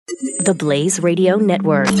the Blaze Radio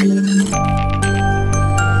Network.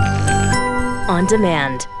 On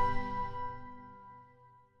demand.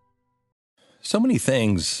 So many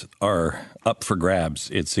things are up for grabs,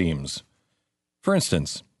 it seems. For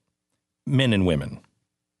instance, men and women.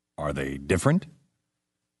 Are they different?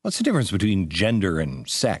 What's the difference between gender and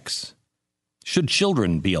sex? Should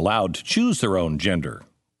children be allowed to choose their own gender,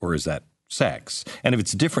 or is that sex? And if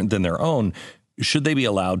it's different than their own, should they be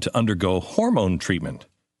allowed to undergo hormone treatment?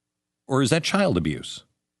 Or is that child abuse?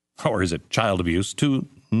 Or is it child abuse to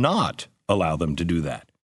not allow them to do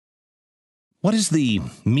that? What is the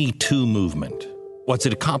Me Too movement? What's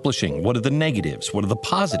it accomplishing? What are the negatives? What are the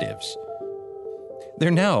positives?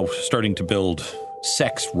 They're now starting to build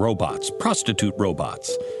sex robots, prostitute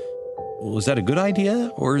robots. Well, is that a good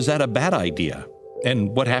idea or is that a bad idea?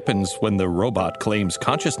 And what happens when the robot claims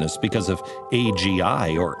consciousness because of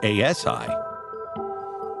AGI or ASI?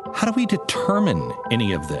 How do we determine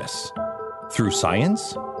any of this? Through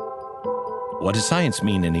science? What does science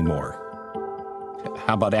mean anymore?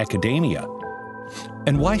 How about academia?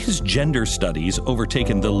 And why has gender studies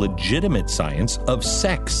overtaken the legitimate science of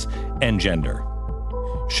sex and gender?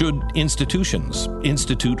 Should institutions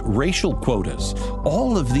institute racial quotas?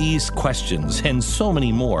 All of these questions and so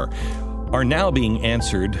many more are now being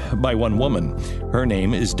answered by one woman. Her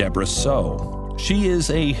name is Debra So. She is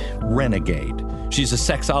a renegade. She's a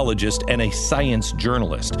sexologist and a science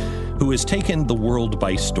journalist who has taken the world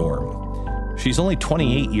by storm. She's only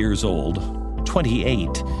 28 years old,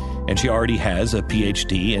 28, and she already has a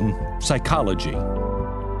PhD in psychology.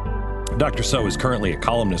 Dr. So is currently a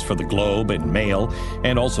columnist for The Globe and Mail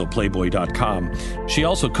and also Playboy.com. She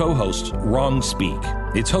also co-hosts Wrong Speak.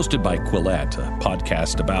 It's hosted by Quillette, a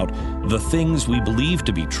podcast about the things we believe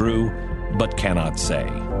to be true but cannot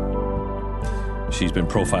say. She's been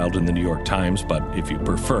profiled in the New York Times, but if you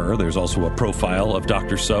prefer, there's also a profile of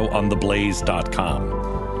Dr. So on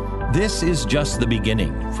theblaze.com. This is just the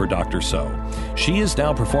beginning for Dr. So. She is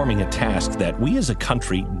now performing a task that we as a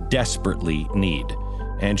country desperately need,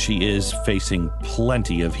 and she is facing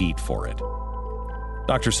plenty of heat for it.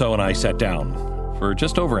 Dr. So and I sat down for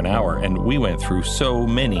just over an hour, and we went through so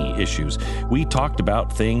many issues. We talked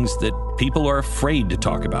about things that people are afraid to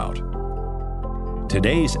talk about.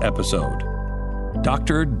 Today's episode,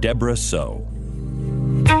 Dr. Debra So.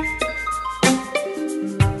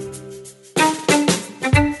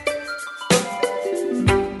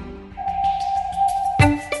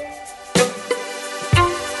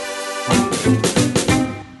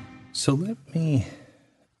 So let me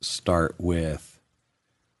start with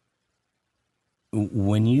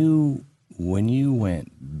when you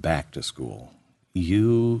went back to school,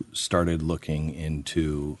 you started looking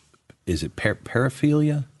into, is it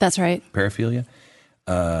paraphilia? That's right. Paraphilia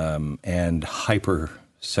and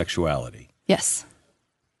hypersexuality. Yes.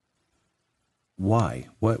 Why?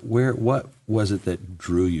 What was it that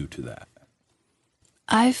drew you to that?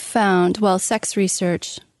 I found, sex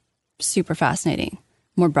research super fascinating,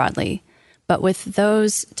 more broadly. But with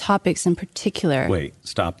those topics in particular... Wait,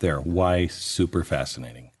 stop there. Why super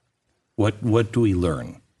fascinating? What do we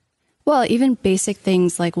learn? Well, even basic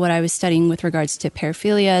things like what I was studying with regards to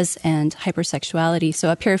paraphilias and hypersexuality.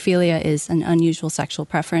 So a paraphilia is an unusual sexual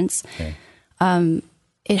preference. Okay.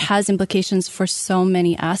 It has implications for so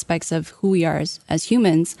many aspects of who we are as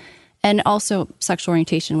humans, and also sexual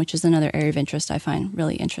orientation, which is another area of interest I find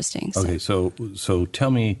really interesting. Okay, so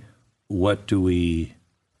tell me, what do we...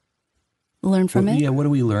 learn from it? Yeah, what do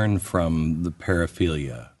we learn from the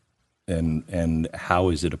paraphilia, and how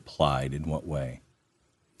is it applied, in what way?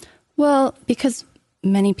 Well, because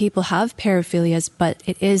many people have paraphilias, but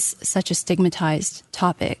it is such a stigmatized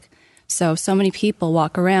topic. So many people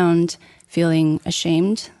walk around feeling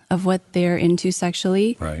ashamed of what they're into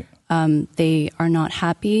sexually. Right. They are not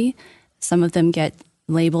happy. Some of them get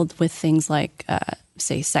labeled with things like,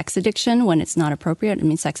 say, sex addiction when it's not appropriate. I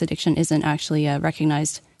mean, sex addiction isn't actually a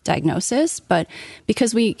recognized diagnosis, but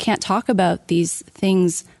because we can't talk about these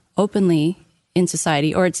things openly in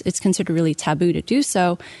society, or it's considered really taboo to do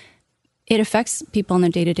so, it affects people in their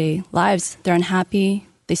day-to-day lives. They're unhappy,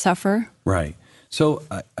 they suffer. Right. So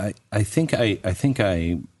I think I'm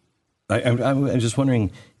just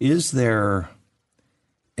wondering, is there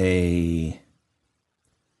a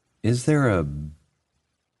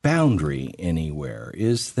boundary anywhere?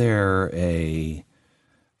 Is there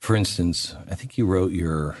for instance, I think you wrote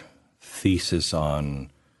your thesis on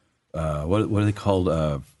what are they called?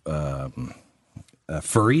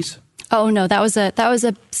 Furries? Oh no, that was a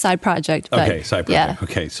side project. But okay, side project. Yeah,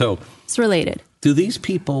 okay, so it's related. Do these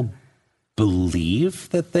people believe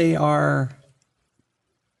that they are?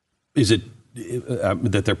 Is it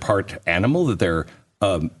that they're part animal? That they're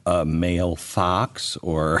a male fox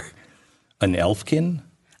or an elfkin?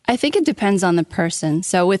 I think it depends on the person.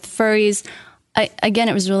 So with furries, again,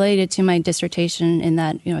 it was related to my dissertation in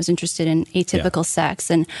that, I was interested in atypical sex.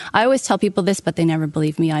 And I always tell people this, but they never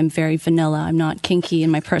believe me. I'm very vanilla. I'm not kinky in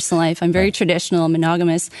my personal life. I'm very traditional,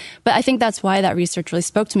 monogamous. But I think that's why that research really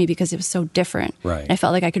spoke to me, because it was so different. Right. I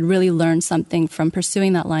felt like I could really learn something from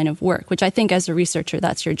pursuing that line of work, which I think as a researcher,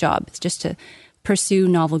 that's your job. It's just to pursue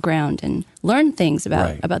novel ground and learn things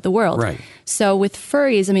about the world. Right. So with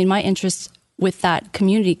furries, my interest with that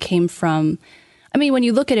community came from, when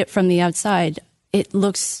you look at it from the outside, it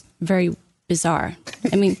looks very bizarre.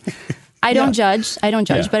 I don't judge,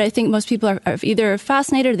 but I think most people are either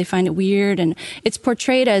fascinated or they find it weird. And it's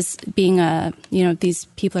portrayed as being these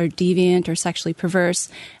people are deviant or sexually perverse.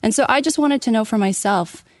 And so I just wanted to know for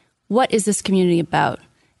myself, what is this community about?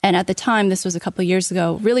 And at the time, this was a couple of years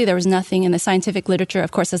ago, really there was nothing in the scientific literature.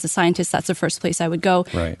 Of course, as a scientist, that's the first place I would go.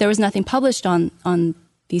 Right. There was nothing published on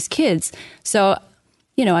these kids. So,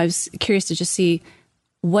 I was curious to just see,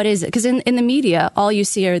 what is it? Because in the media, all you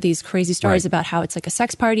see are these crazy stories about how it's like a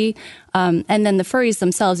sex party. And then the furries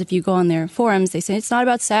themselves, if you go on their forums, they say, it's not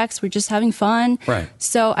about sex, we're just having fun. Right.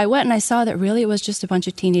 So I went and I saw that really it was just a bunch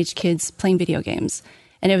of teenage kids playing video games.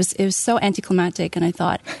 And it was so anticlimactic. And I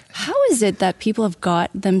thought, how is it that people have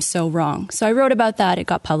got them so wrong? So I wrote about that. It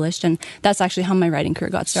got published. And that's actually how my writing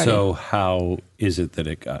career got started. So how is it that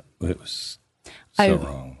it was so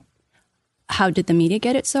wrong? How did the media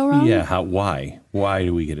get it so wrong? Yeah, why? Why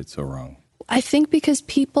do we get it so wrong? I think because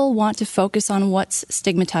people want to focus on what's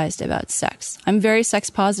stigmatized about sex. I'm very sex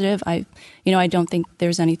positive. I don't think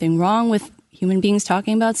there's anything wrong with human beings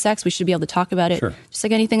talking about sex. We should be able to talk about it just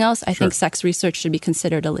like anything else. I think sex research should be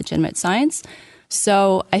considered a legitimate science.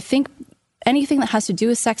 So I think anything that has to do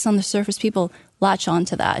with sex on the surface, people latch on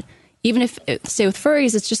to that. Even if, say with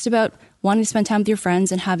furries, it's just about wanting to spend time with your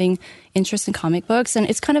friends and having interest in comic books. And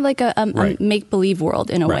it's kind of like a make-believe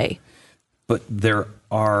world in a way. But there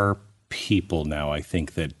are people now, I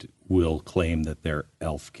think, that will claim that they're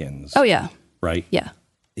elfkins. Oh, yeah. Right? Yeah.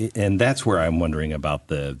 And that's where I'm wondering about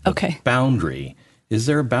the Okay. boundary. Is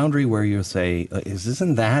there a boundary where you say,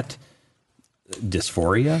 isn't that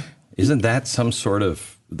dysphoria? Isn't that some sort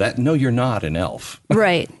of that? No, you're not an elf.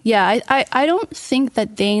 Right. Yeah. I don't think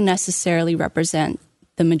that they necessarily represent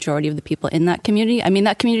the majority of the people in that community.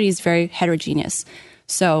 That community is very heterogeneous.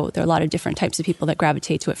 So there are a lot of different types of people that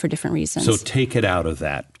gravitate to it for different reasons. So take it out of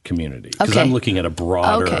that community. Because I'm looking at a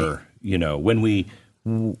broader, when we,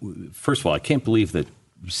 first of all, I can't believe that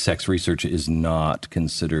sex research is not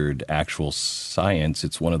considered actual science.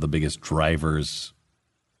 It's one of the biggest drivers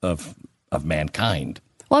of mankind.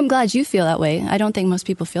 Well, I'm glad you feel that way. I don't think most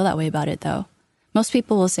people feel that way about it, though. Most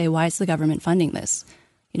people will say, why is the government funding this?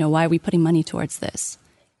 Why are we putting money towards this?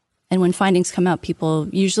 And when findings come out, people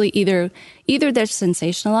usually either they're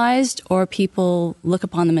sensationalized or people look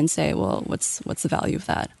upon them and say, well, what's the value of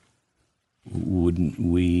that? Wouldn't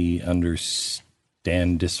we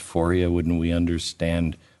understand dysphoria? Wouldn't we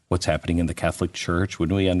understand what's happening in the Catholic Church?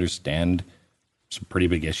 Wouldn't we understand some pretty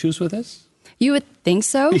big issues with this? You would think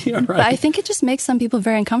so, Yeah, right. But I think it just makes some people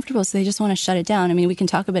very uncomfortable, so they just want to shut it down. We can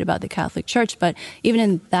talk a bit about the Catholic Church, but even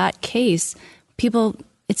in that case,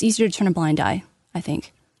 it's easier to turn a blind eye, I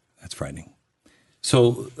think. That's frightening.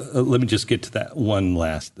 So let me just get to that one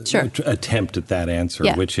last attempt at that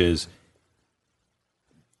answer, which is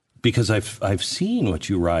because I've seen what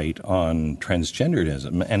you write on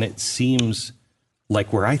transgenderism, and it seems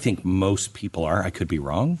like where I think most people are. I could be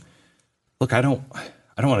wrong. Look, I don't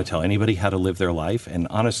want to tell anybody how to live their life. And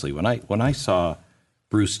honestly, when I saw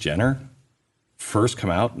Bruce Jenner first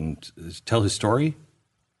come out and tell his story,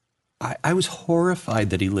 I was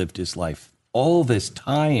horrified that he lived his life all this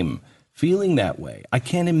time feeling that way. I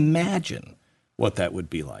can't imagine what that would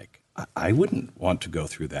be like. I wouldn't want to go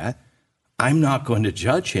through that. I'm not going to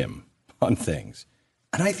judge him on things.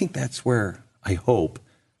 And I think that's where I hope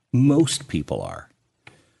most people are.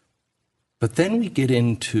 But then we get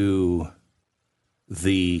into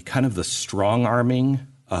the kind of the strong arming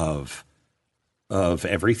of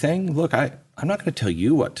everything. Look, I'm not going to tell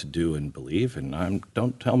you what to do and believe, and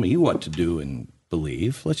don't tell me what to do and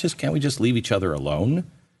believe. Can't we just leave each other alone?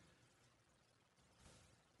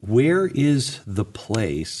 Where is the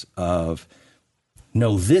place of,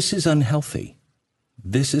 no, this is unhealthy.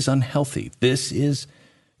 This is unhealthy. This is,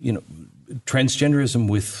 transgenderism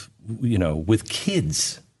with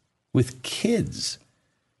kids.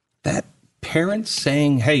 That parents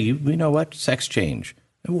saying, hey, you know what, sex change.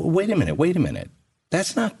 Wait a minute.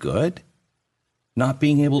 That's not good. Not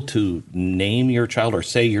being able to name your child or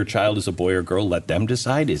say your child is a boy or girl, let them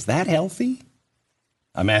decide. Is that healthy?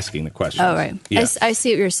 I'm asking the question. Oh, right. Yeah. I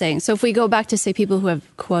see what you're saying. So if we go back to, say, people who have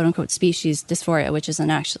quote-unquote species dysphoria, which isn't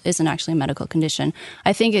actually a medical condition,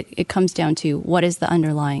 I think it comes down to what is the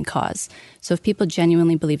underlying cause. So if people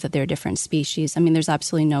genuinely believe that they're different species, I mean, there's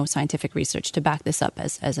absolutely no scientific research to back this up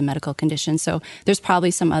as a medical condition. So there's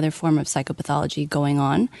probably some other form of psychopathology going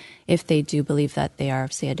on if they do believe that they are,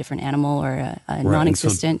 say, a different animal or a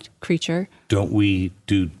non-existent creature. Don't we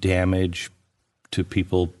do damage to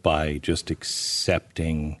people by just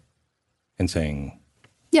accepting and saying,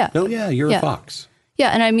 oh, yeah, you're a fox? Yeah,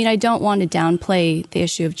 and I mean, I don't want to downplay the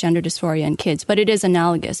issue of gender dysphoria in kids, but it is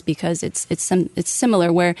analogous because it's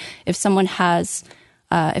similar where if someone has,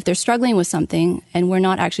 if they're struggling with something and we're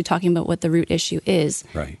not actually talking about what the root issue is,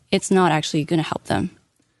 right, it's not actually going to help them.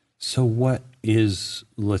 So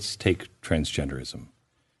let's take transgenderism.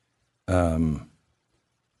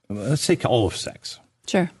 Let's take all of sex.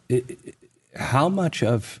 Sure. How much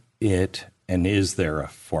of it, and is there a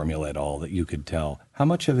formula at all that you could tell, how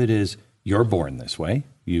much of it is you're born this way,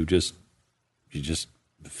 you just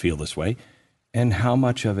feel this way, and how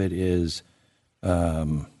much of it is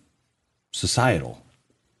societal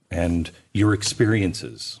and your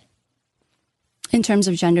experiences? In terms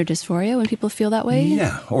of gender dysphoria, when people feel that way?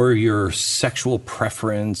 Yeah, or your sexual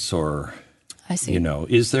preference, or, I see.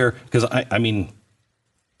 Is there, because I mean,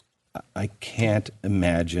 I can't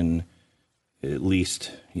imagine, at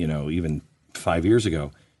least, even 5 years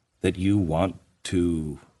ago, that you want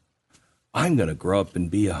to, I'm going to grow up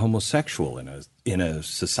and be a homosexual in a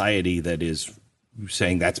society that is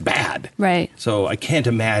saying that's bad. Right. So I can't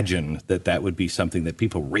imagine that would be something that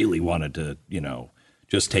people really wanted to,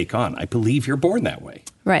 just take on. I believe you're born that way.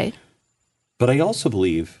 Right. But I also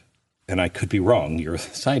believe, and I could be wrong, you're a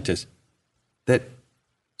scientist, that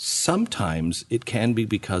sometimes it can be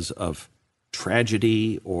because of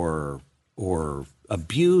tragedy or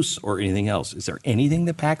abuse or anything else. Is there anything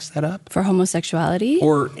that backs that up? For homosexuality?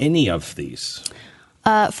 Or any of these?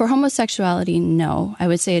 For homosexuality, no. I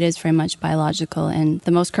would say it is very much biological, and the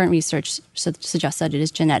most current research suggests that it is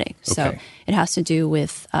genetic. So Okay. it has to do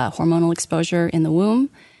with hormonal exposure in the womb,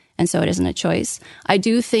 and so it isn't a choice. I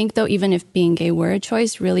do think, though, even if being gay were a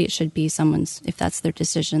choice, really it should be someone's, if that's their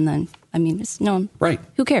decision, then, I mean, it's no, right.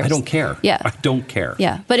 Who cares? I don't care. Yeah. I don't care.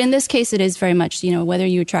 Yeah. But in this case, it is very much, whether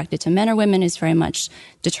you're attracted to men or women is very much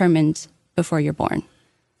determined before you're born.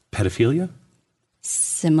 Pedophilia?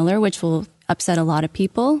 Similar, which will upset a lot of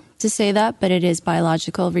people to say that, but it is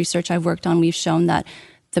biological. Research I've worked on, we've shown that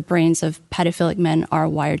the brains of pedophilic men are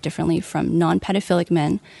wired differently from non-pedophilic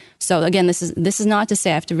men. So again, this is not to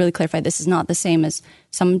say, I have to really clarify, this is not the same as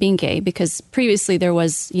someone being gay, because previously there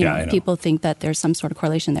was, people think that there's some sort of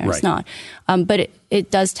correlation there. Right. It's not. But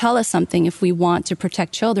it does tell us something if we want to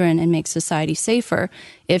protect children and make society safer.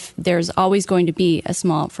 If there's always going to be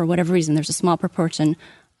for whatever reason, there's a small proportion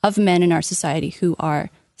of men in our society who are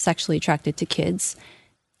sexually attracted to kids,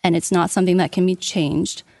 and it's not something that can be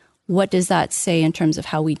changed, what does that say in terms of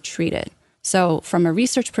how we treat it? So from a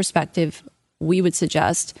research perspective, we would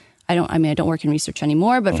suggest, I don't work in research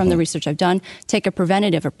anymore, but from the research I've done, take a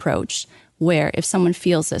preventative approach where if someone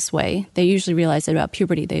feels this way, they usually realize that about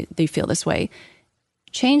puberty, they feel this way.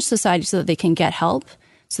 Change society so that they can get help,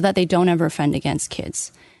 so that they don't ever offend against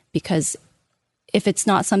kids. Because if it's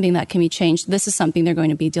not something that can be changed, this is something they're going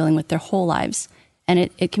to be dealing with their whole lives. And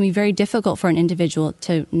it can be very difficult for an individual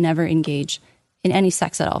to never engage in any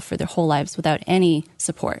sex at all for their whole lives without any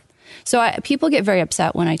support. So people get very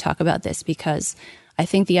upset when I talk about this, because I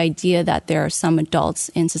think the idea that there are some adults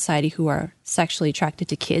in society who are sexually attracted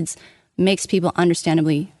to kids makes people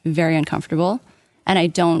understandably very uncomfortable. And I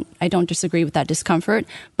don't disagree with that discomfort.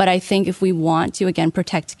 But I think if we want to, again,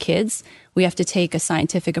 protect kids, we have to take a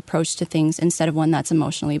scientific approach to things instead of one that's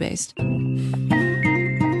emotionally based.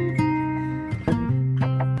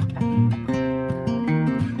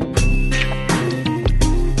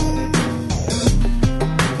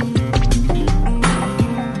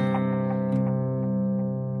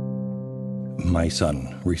 My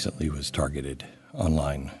son recently was targeted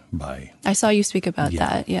online by... I saw you speak about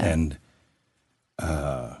that, yeah. And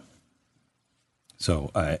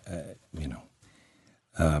so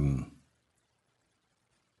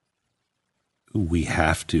we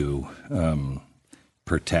have to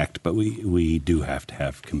protect, but we do have to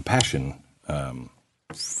have compassion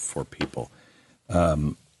for people.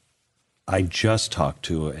 I just talked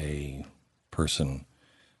to a person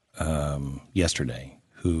yesterday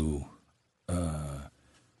who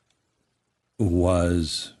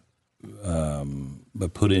was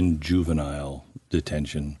put in juvenile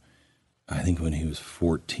detention, I think when he was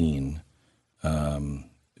 14,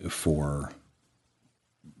 for,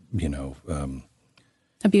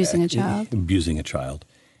 Abusing a child. Abusing a child.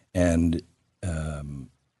 And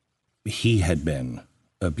he had been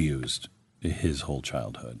abused his whole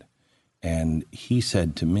childhood. And he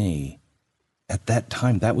said to me, at that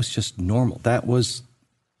time, that was just normal. That was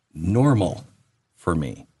normal for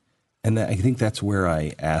me. And I think that's where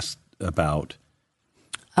I asked about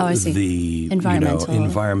I see. the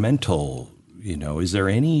environmental, is there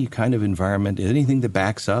any kind of environment, anything that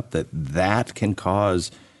backs up that can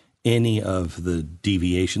cause any of the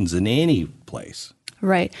deviations in any place?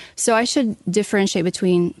 Right. So I should differentiate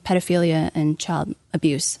between pedophilia and child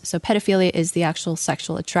abuse. So pedophilia is the actual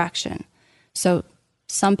sexual attraction. So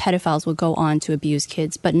some pedophiles will go on to abuse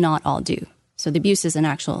kids, but not all do. So the abuse is an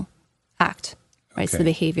actual act, right? It's the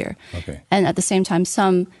behavior. Okay. And at the same time,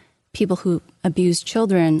 some people who abuse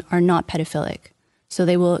children are not pedophilic. So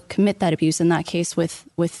they will commit that abuse. In that case, with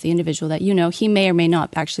the individual that he may or may not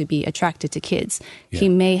actually be attracted to kids. Yeah. He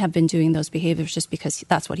may have been doing those behaviors just because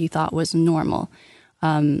that's what he thought was normal.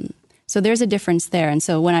 So there's a difference there. And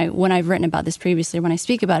so when I've written about this previously, when I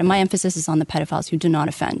speak about it, my emphasis is on the pedophiles who do not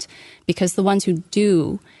offend, because the ones who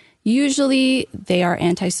do, usually they are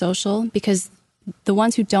antisocial, because the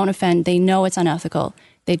ones who don't offend, they know it's unethical.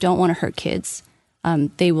 They don't want to hurt kids.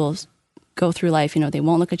 They will go through life, they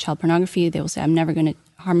won't look at child pornography. They will say, I'm never going to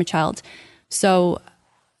harm a child. So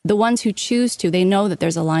the ones who choose to, they know that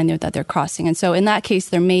there's a line there that they're crossing. And so in that case,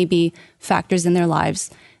 there may be factors in their lives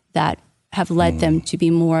that have led them to be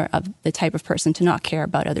more of the type of person to not care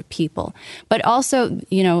about other people. But also,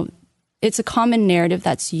 it's a common narrative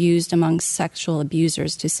that's used among sexual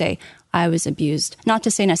abusers to say, I was abused. Not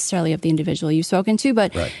to say necessarily of the individual you've spoken to,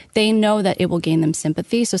 but they know that it will gain them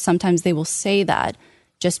sympathy. So sometimes they will say that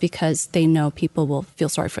just because they know people will feel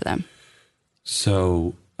sorry for them.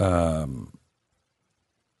 So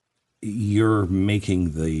you're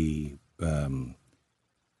making the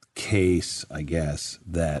case, I guess,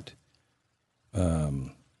 that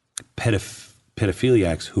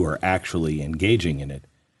pedophiliacs who are actually engaging in it,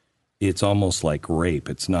 it's almost like rape.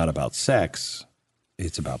 It's not about sex.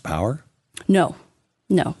 It's about power? No.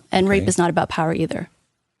 And rape is not about power either.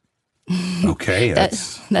 Okay.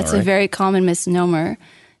 That's right. A very common misnomer.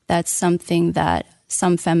 That's something that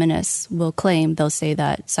some feminists will claim. They'll say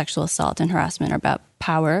that sexual assault and harassment are about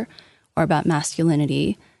power or about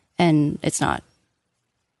masculinity, and it's not.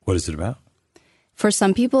 What is it about? For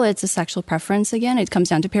some people, it's a sexual preference. Again, it comes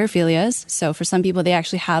down to paraphilias. So for some people, they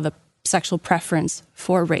actually have a sexual preference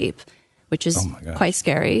for rape, which is quite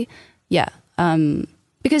scary. Yeah.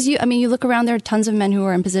 Because you look around, there are tons of men who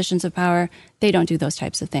are in positions of power. They don't do those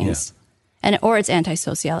types of things. Yeah. Or it's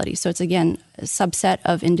antisociality. So it's, again, a subset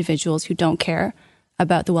of individuals who don't care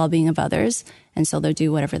about the well-being of others, and so they'll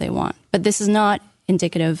do whatever they want. But this is not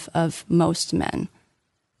indicative of most men.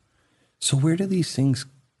 So where do these things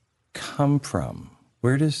come from?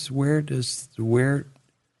 Where does your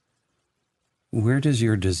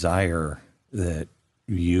desire that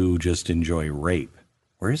you just enjoy rape,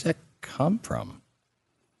 where does that come from?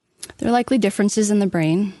 There are likely differences in the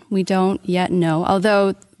brain. We don't yet know,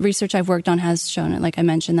 although research I've worked on has shown, like I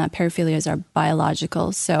mentioned, that paraphilias are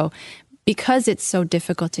biological. So because it's so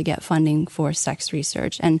difficult to get funding for sex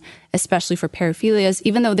research, and especially for paraphilias,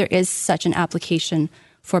 even though there is such an application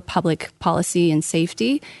for public policy and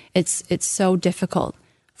safety, it's so difficult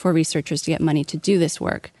for researchers to get money to do this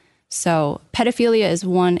work. So pedophilia is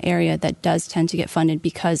one area that does tend to get funded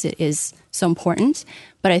because it is so important.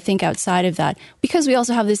 But I think outside of that, because we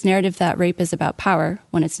also have this narrative that rape is about power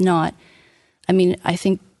when it's not, I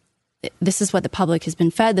think this is what the public has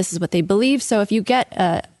been fed. This is what they believe. So if you get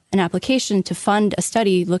an application to fund a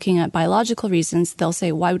study looking at biological reasons, they'll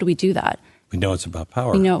say, why would we do that? We know it's about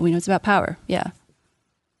power. We know it's about power. Yeah.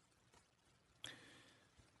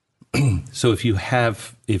 So if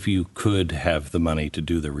you could have the money to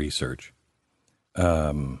do the research,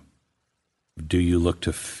 do you look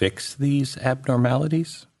to fix these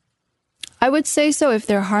abnormalities? I would say so. If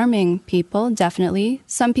they're harming people, definitely.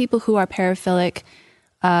 Some people who are paraphilic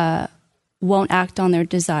won't act on their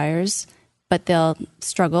desires, but they'll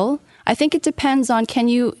struggle. I think it depends on can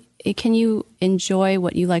you enjoy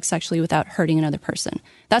what you like sexually without hurting another person?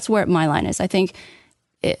 That's where my line is. I think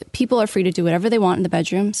people are free to do whatever they want in the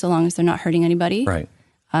bedroom, so long as they're not hurting anybody. Right.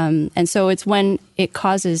 And so it's when it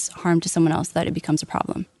causes harm to someone else that it becomes a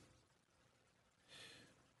problem.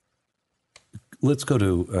 Let's go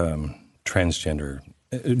to transgender,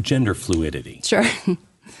 gender fluidity. Sure.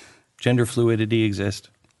 Gender fluidity exist?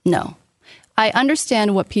 No. I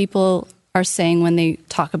understand what people are saying when they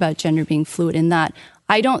talk about gender being fluid, in that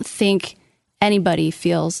I don't think anybody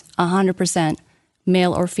feels 100%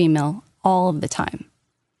 male or female all of the time.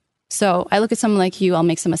 So I look at someone like you, I'll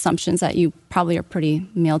make some assumptions that you probably are pretty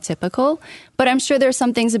male typical, but I'm sure there are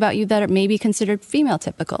some things about you that are maybe considered female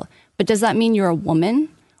typical. But does that mean you're a woman?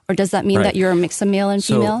 Or does that mean that you're a mix of male and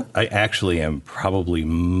female? I actually am probably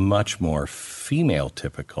much more female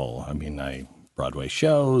typical. I mean, I Broadway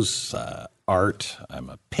shows, art, I'm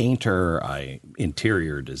a painter, I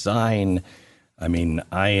interior design. I mean,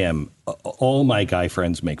 all my guy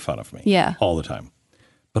friends make fun of me all the time.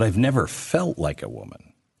 But I've never felt like a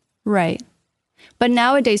woman. Right. But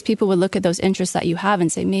nowadays, people would look at those interests that you have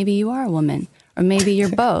and say, maybe you are a woman, or maybe you're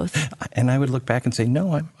both. And I would look back and say,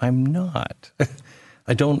 no, I'm not.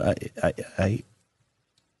 I don't,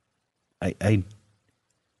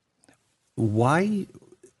 why?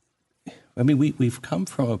 I mean, we've come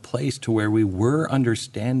from a place to where we were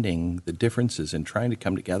understanding the differences and trying to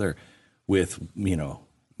come together with,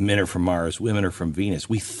 men are from Mars, women are from Venus.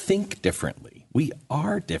 We think differently. We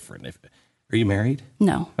are different. Are you married?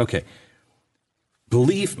 No. Okay.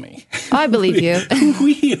 Believe me. I believe you.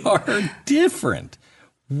 We are different.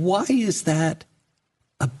 Why is that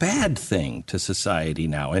a bad thing to society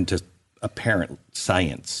now and to apparent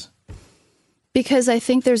science? Because I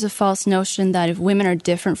think there's a false notion that if women are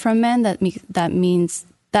different from men, that means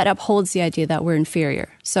that upholds the idea that we're inferior.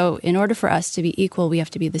 So in order for us to be equal, we have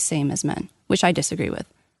to be the same as men, which I disagree with.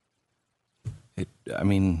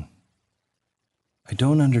 I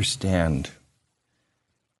don't understand.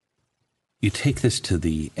 You take this to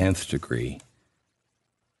the nth degree.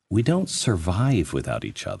 We don't survive without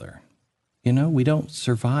each other. We don't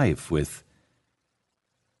survive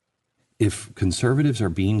if conservatives are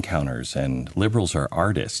bean counters and liberals are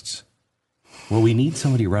artists. Well, we need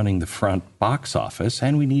somebody running the front box office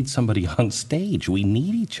and we need somebody on stage. We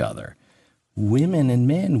need each other. Women and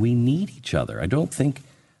men, we need each other.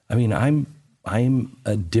 I'm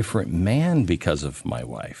a different man because of my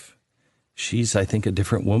wife. She's, I think, a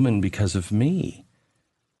different woman because of me.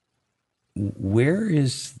 Where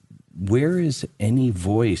is any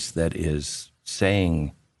voice that is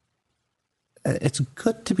saying it's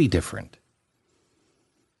good to be different?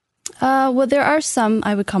 Well, there are some,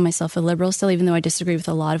 I would call myself a liberal still, even though I disagree with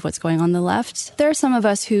a lot of what's going on the left. There are some of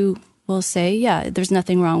us who will say, yeah, there's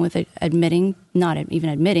nothing wrong with saying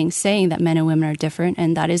that men and women are different.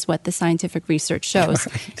 And that is what the scientific research shows.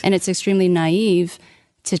 Right. And it's extremely naive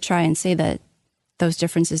to try and say that those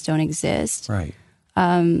differences don't exist. Right.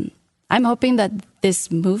 I'm hoping that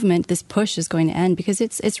this movement, this push is going to end because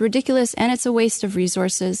it's ridiculous and it's a waste of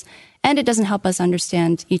resources and it doesn't help us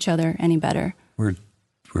understand each other any better.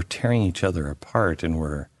 We're tearing each other apart and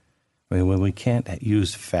when we can't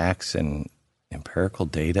use facts and empirical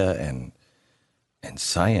data and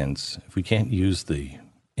science, if we can't use the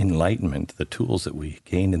Enlightenment, the tools that we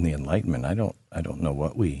gained in the Enlightenment, I don't know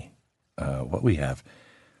what we have.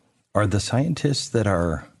 Are the scientists that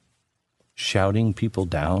are shouting people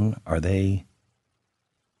down, are they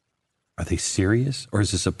serious? Or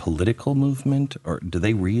is this a political movement? Or do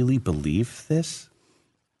they really believe this?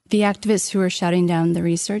 The activists who are shouting down the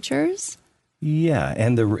researchers? Yeah,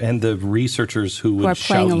 and the researchers who would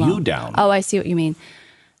shout you down. Oh, I see what you mean.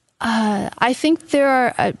 I think there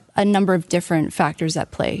are a number of different factors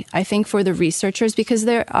at play. I think for the researchers, because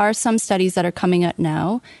there are some studies that are coming out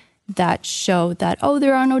now that show that,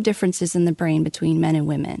 there are no differences in the brain between men and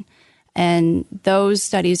women. And those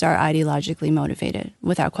studies are ideologically motivated,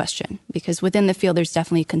 without question, because within the field, there's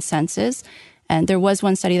definitely consensus. And there was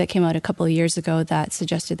one study that came out a couple of years ago that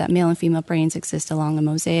suggested that male and female brains exist along a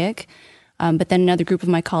mosaic. But then another group of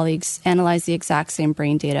my colleagues analyzed the exact same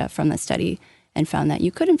brain data from the study and found that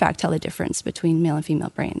you could, in fact, tell the difference between male and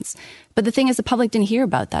female brains. But the thing is, the public didn't hear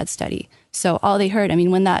about that study. So all they heard,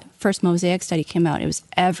 when that first mosaic study came out, it was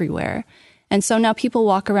everywhere. And so now people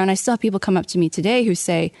walk around. I still have people come up to me today who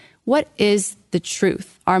say, what is the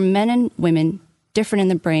truth? Are men and women different in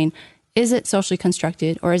the brain? Is it socially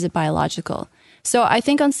constructed or is it biological? So I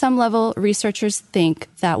think on some level, researchers think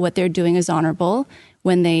that what they're doing is honorable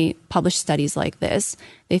when they publish studies like this.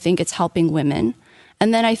 They think it's helping women.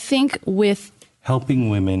 And then I think with helping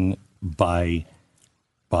women by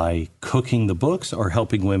cooking the books or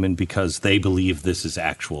helping women because they believe this is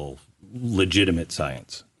actual legitimate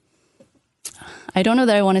science? I don't know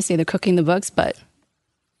that I want to say they're cooking the books, but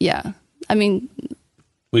yeah.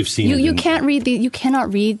 We've seen you cannot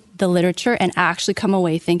read the literature and actually come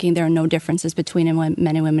away thinking there are no differences between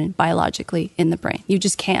men and women biologically in the brain. You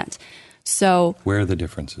just can't. So where are the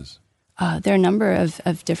differences? There are a number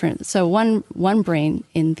of different. So one brain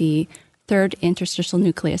in the third interstitial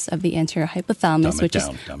nucleus of the anterior hypothalamus, which is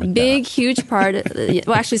a big, huge part.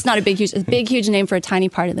 Well, actually, it's not a big, huge name for a tiny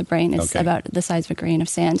part of the brain. It's about the size of a grain of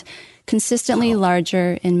sand, consistently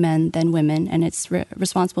larger in men than women, and it's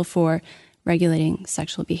responsible for regulating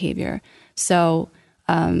sexual behavior. So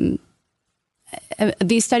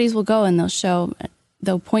these studies will go and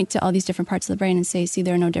they'll point to all these different parts of the brain and say, see,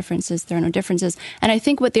 there are no differences. And I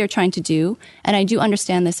think what they're trying to do, and I do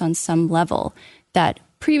understand this on some level, that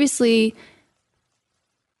previously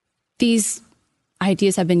these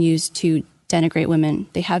ideas have been used to denigrate women.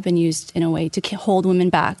 They have been used in a way to hold women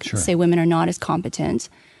back, say women are not as competent.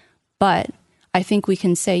 But I think we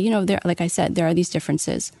can say, like I said, there are these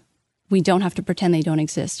differences. We don't have to pretend they don't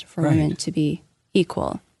exist for women to be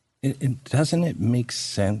equal. Doesn't it make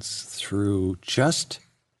sense through just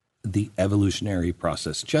the evolutionary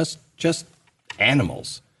process, just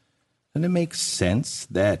animals? Doesn't it make sense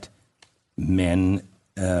that men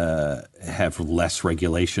have less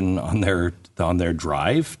regulation on their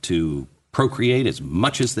drive to procreate as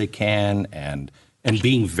much as they can and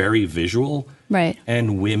being very visual, right?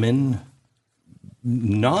 And women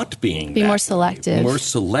not being more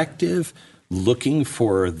selective, looking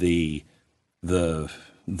for the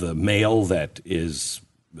male that is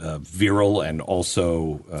virile and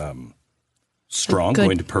also strong,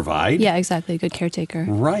 going to provide. Yeah, exactly. A good caretaker.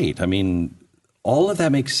 Right. I mean, all of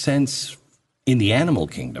that makes sense in the animal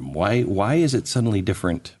kingdom. Why is it suddenly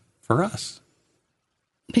different for us?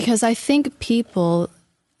 Because I think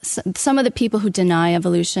some of the people who deny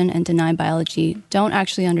evolution and deny biology don't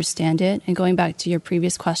actually understand it. And going back to your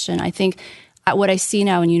previous question, I think what I see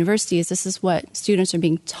now in university is this is what students are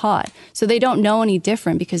being taught. So they don't know any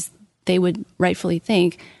different because they would rightfully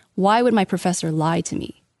think, why would my professor lie to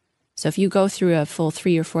me? So if you go through a full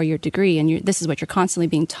 3 or 4 year degree and this is what you're constantly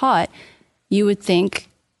being taught, you would think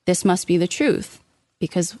this must be the truth,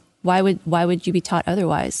 because why would you be taught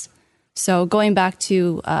otherwise? So going back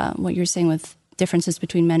to what you're saying with differences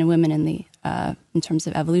between men and women in terms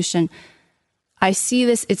of evolution, I see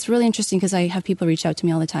this. It's really interesting because I have people reach out to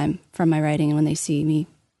me all the time from my writing, and when they see me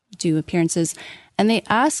do appearances, and they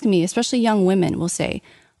ask me, especially young women will say,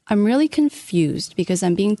 I'm really confused because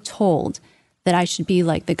I'm being told that I should be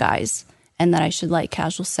like the guys and that I should like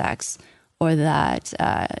casual sex, or that,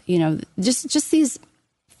 just these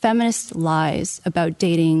feminist lies about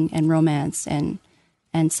dating and romance and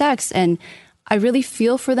sex. And I really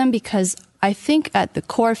feel for them because I think at the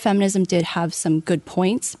core, feminism did have some good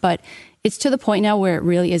points, but it's to the point now where it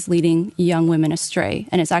really is leading young women astray,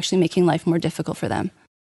 and it's actually making life more difficult for them.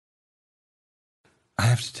 I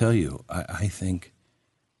have to tell you, I think,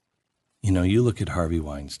 you look at Harvey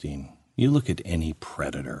Weinstein, you look at any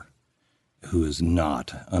predator who is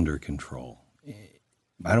not under control.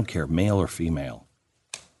 I don't care, male or female.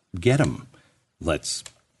 Get them. Let's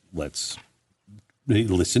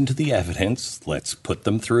listen to the evidence. Let's put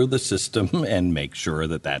them through the system and make sure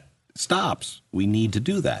that stops. We need to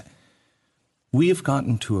do that. We have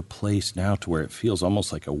gotten to a place now to where it feels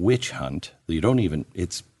almost like a witch hunt.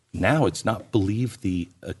 It's not believe the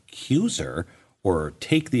accuser or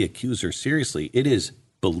take the accuser seriously. It is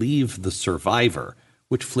believe the survivor,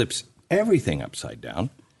 which flips everything upside down.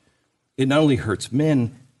 It not only hurts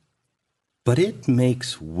men, but it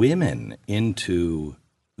makes women into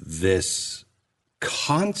this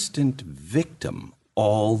constant victim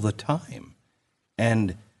all the time.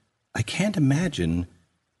 And I can't imagine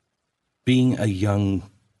being a young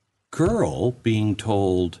girl being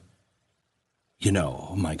told,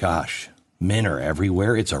 oh my gosh, men are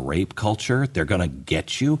everywhere. It's a rape culture. They're going to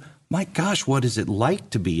get you. My gosh, what is it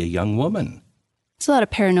like to be a young woman? It's a lot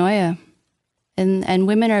of paranoia. And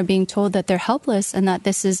women are being told that they're helpless and that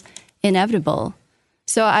this is inevitable.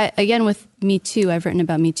 So again, with Me Too, I've written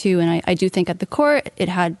about Me Too, and I do think at the core it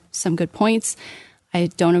had some good points. I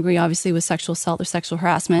don't agree, obviously, with sexual assault or sexual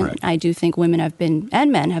harassment. Right. I do think women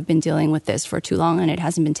and men have been dealing with this for too long, and it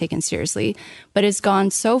hasn't been taken seriously. But it's gone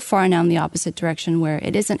so far now in the opposite direction where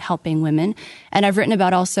it isn't helping women. And I've written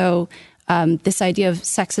about also this idea of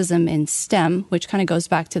sexism in STEM, which kind of goes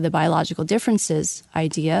back to the biological differences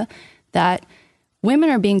idea, that women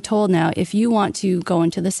are being told now, if you want to go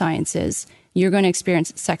into the sciences, you're going to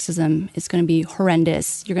experience sexism. It's going to be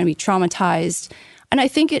horrendous. You're going to be traumatized. And I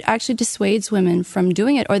think it actually dissuades women from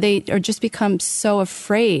doing it, or they just become so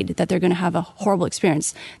afraid that they're going to have a horrible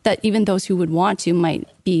experience that even those who would want to might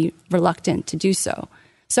be reluctant to do so.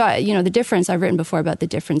 So, the difference, I've written before about the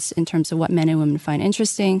difference in terms of what men and women find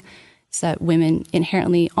interesting, is that women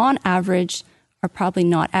inherently, on average, are probably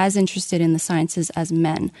not as interested in the sciences as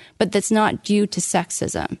men. But that's not due to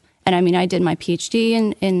sexism. And I did my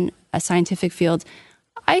PhD in a scientific field.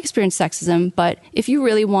 I experience sexism, but if you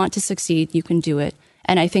really want to succeed, you can do it.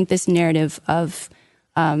 And I think this narrative of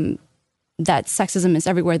that sexism is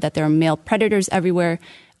everywhere, that there are male predators everywhere,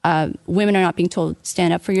 women are not being told,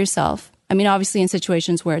 stand up for yourself. I mean, obviously in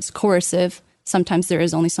situations where it's coercive, sometimes there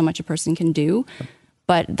is only so much a person can do.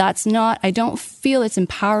 But that's not, I don't feel it's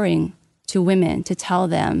empowering to women to tell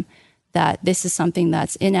them that this is something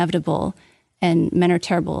that's inevitable and men are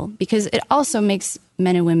terrible, because it also makes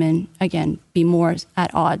men and women, again, be more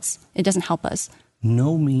at odds. It doesn't help us.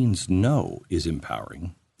 No means no is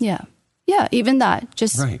empowering. Yeah. Yeah, even that.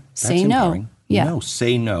 Just say no. Empowering. Yeah. No,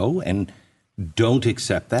 say no and don't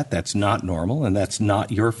accept that. That's not normal and that's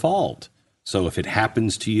not your fault. So if it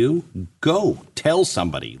happens to you, go tell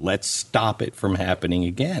somebody. Let's stop it from happening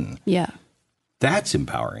again. Yeah. That's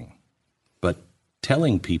empowering. But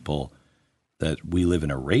telling people that we live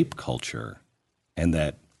in a rape culture and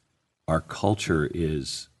that our culture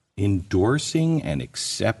is endorsing and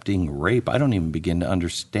accepting rape, I don't even begin to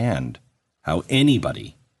understand how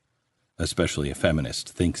anybody, especially a feminist,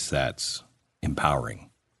 thinks that's empowering.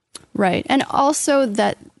 Right. And also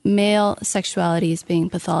that male sexuality is being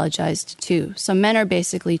pathologized too. So men are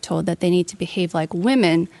basically told that they need to behave like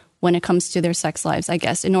women when it comes to their sex lives, I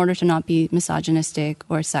guess, in order to not be misogynistic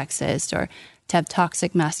or sexist or to have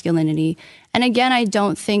toxic masculinity. And again, I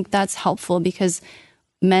don't think that's helpful because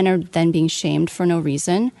men are then being shamed for no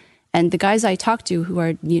reason. And the guys I talk to who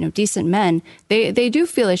are, decent men, they do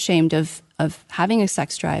feel ashamed of having a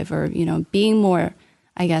sex drive or, being more,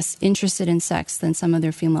 I guess, interested in sex than some of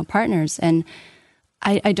their female partners. And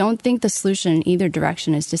I don't think the solution in either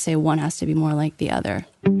direction is to say one has to be more like the other.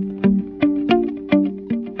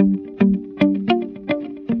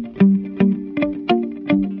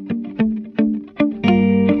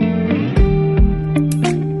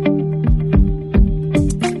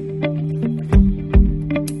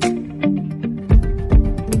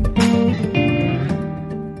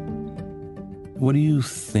 What do you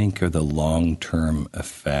think are the long-term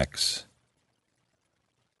effects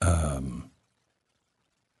of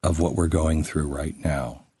what we're going through right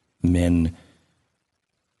now? Men,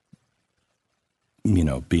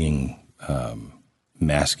 being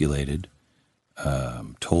emasculated,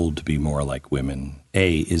 told to be more like women.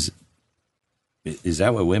 Is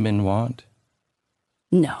that what women want?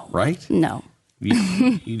 No. Right? No.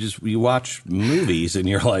 You watch movies and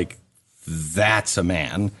you're like, that's a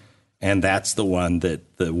man. And that's the one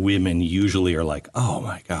that the women usually are like, oh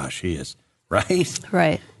my gosh, he is, right?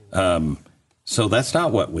 Right. So that's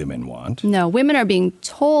not what women want. No, women are being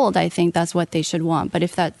told, I think that's what they should want. But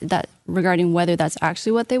if that regarding whether that's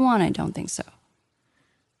actually what they want, I don't think so.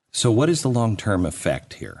 So what is the long-term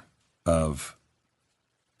effect here of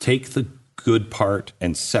take the good part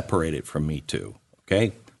and separate it from Me Too,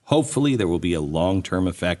 okay? Hopefully there will be a long-term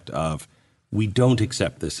effect of we don't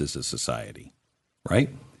accept this as a society, right?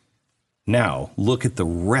 Now, look at the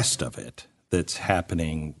rest of it that's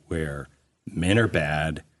happening where men are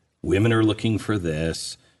bad, women are looking for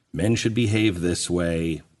this, men should behave this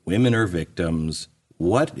way, women are victims.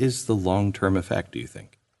 What is the long-term effect, do you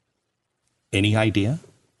think? Any idea?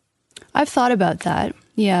 I've thought about that.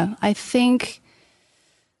 Yeah, I think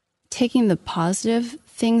taking the positive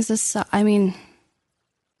things aside,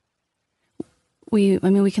 we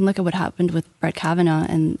can look at what happened with Brett Kavanaugh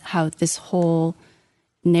and how this whole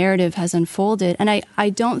narrative has unfolded. And I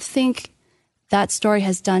don't think that story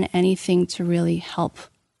has done anything to really help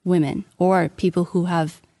women or people who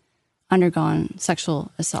have undergone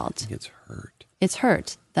sexual assault. It's hurt. It's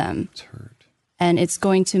hurt them. It's hurt. And it's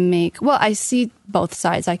going to make, I see both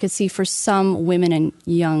sides. I could see for some women and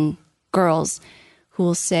young girls who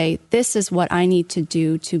will say, this is what I need to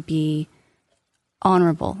do to be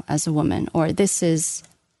honorable as a woman. Or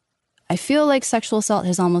I feel like sexual assault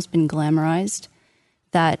has almost been glamorized.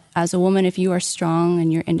 That as a woman, if you are strong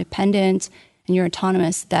and you're independent and you're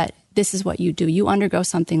autonomous, that this is what you do. You undergo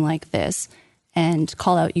something like this and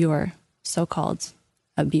call out your so-called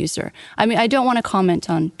abuser. I don't want to comment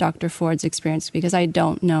on Dr. Ford's experience because I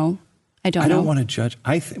don't know. I don't want to judge.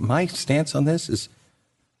 My stance on this is,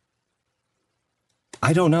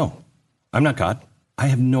 I don't know. I'm not God. I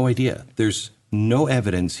have no idea. There's no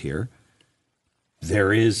evidence here.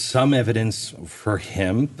 There is some evidence for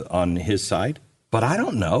him on his side. But I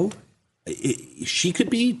don't know. She could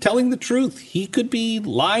be telling the truth. He could be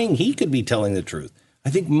lying. He could be telling the truth. I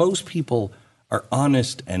think most people are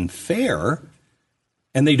honest and fair,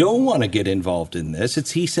 and they don't want to get involved in this.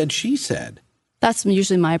 It's he said, she said. That's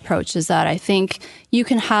usually my approach, is that I think you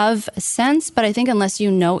can have a sense, but I think unless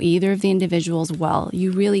you know either of the individuals well,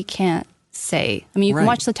 you really can't say. You can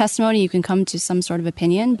watch the testimony, you can come to some sort of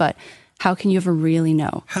opinion, but how can you ever really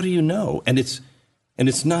know? How do you know? And And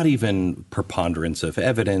it's not even preponderance of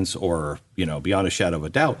evidence or, beyond a shadow of a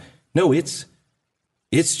doubt. No, it's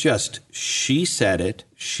just she said it,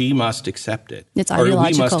 she must accept it. It's ideological.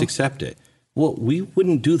 Or we must accept it. Well, we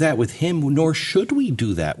wouldn't do that with him, nor should we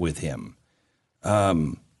do that with him.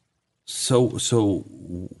 So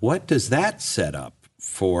what does that set up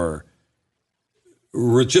for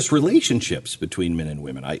just relationships between men and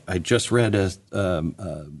women? I just read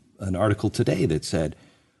an article today that said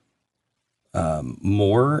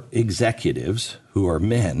more executives who are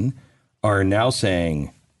men are now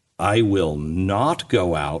saying, I will not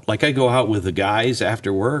go out. Like I go out with the guys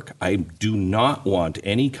after work. I do not want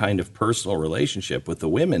any kind of personal relationship with the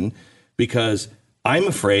women because I'm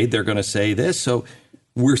afraid they're going to say this. So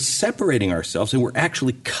we're separating ourselves and we're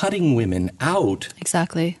actually cutting women out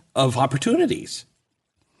exactly of opportunities.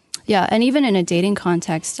 Yeah, and even in a dating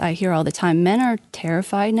context, I hear all the time, men are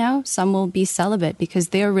terrified now. Some will be celibate because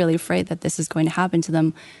they're really afraid that this is going to happen to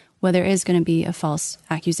them, where there is going to be a false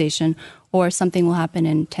accusation or something will happen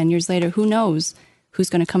and 10 years later, who knows who's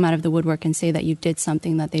going to come out of the woodwork and say that you did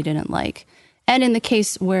something that they didn't like. And in the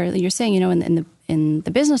case where you're saying, in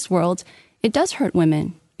the business world, it does hurt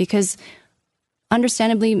women because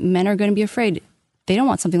understandably, men are going to be afraid. They don't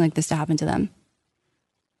want something like this to happen to them.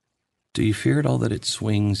 Do you fear at all that it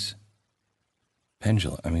swings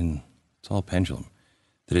pendulum? I mean, it's all pendulum.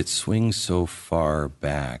 That it swings so far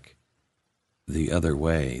back the other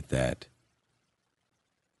way that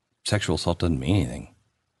sexual assault doesn't mean anything.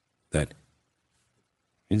 That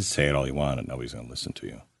you can say it all you want and nobody's going to listen to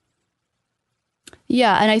you.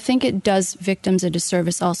 Yeah, and I think it does victims a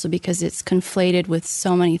disservice also because it's conflated with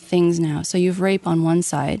so many things now. So you have rape on one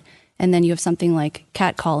side, and then you have something like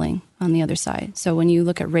catcalling on the other side. So when you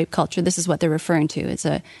look at rape culture, this is what they're referring to. It's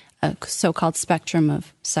a so-called spectrum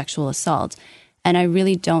of sexual assault. And I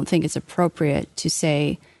really don't think it's appropriate to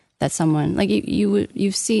say that someone, like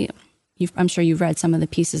I'm sure you've read some of the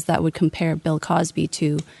pieces that would compare Bill Cosby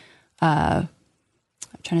to, I'm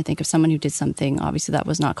trying to think of someone who did something, obviously that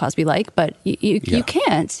was not Cosby-like, but you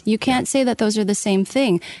can't say that those are the same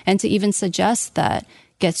thing. And to even suggest that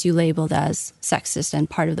gets you labeled as sexist and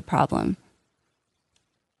part of the problem.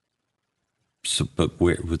 So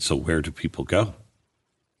where do people go?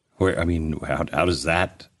 How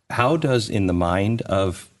does in the mind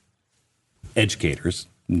of educators,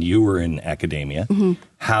 you were in academia,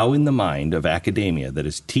 how in the mind of academia that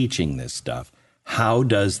is teaching this stuff, how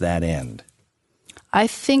does that end? I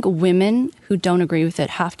think women who don't agree with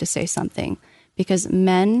it have to say something because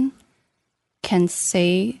men can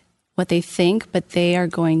say what they think, but no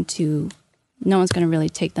one's going to really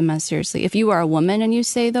take them as seriously. If you are a woman and you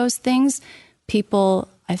say those things, people,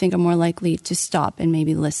 I think, are more likely to stop and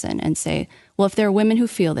maybe listen and say, well, if there are women who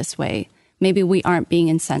feel this way, maybe we aren't being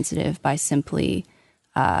insensitive by simply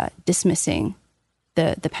dismissing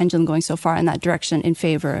the pendulum going so far in that direction in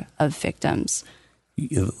favor of victims.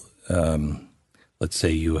 Let's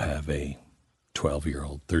say you have a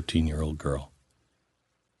 12-year-old, 13-year-old girl.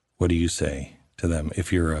 What do you say to them?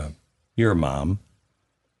 If you're a mom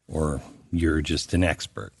or you're just an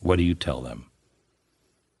expert, what do you tell them?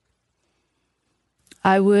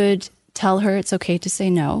 I would tell her it's okay to say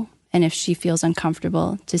no. And if she feels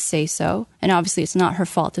uncomfortable, to say so. And obviously it's not her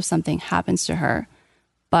fault if something happens to her,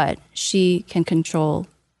 but she can control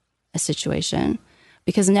a situation.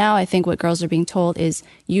 Because now I think what girls are being told is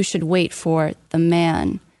you should wait for the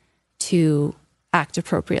man to act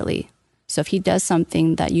appropriately. So if he does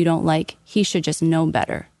something that you don't like, he should just know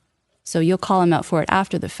better. So you'll call him out for it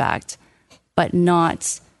after the fact, but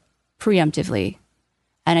not preemptively.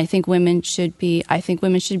 And I think women should be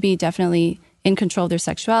definitely in control of their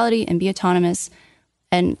sexuality and be autonomous.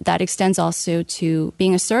 And that extends also to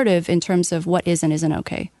being assertive in terms of what is and isn't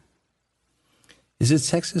okay. Is it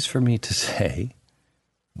sexist for me to say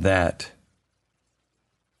that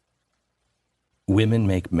women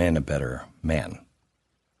make men a better man?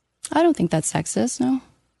 I don't think that's sexist, no.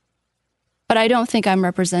 But I don't think I'm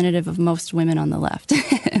representative of most women on the left.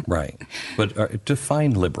 Right. But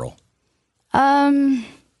define liberal.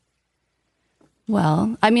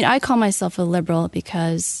 Well, I mean, I call myself a liberal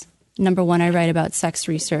because, number one, I write about sex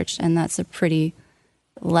research, and that's a pretty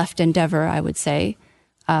left endeavor, I would say.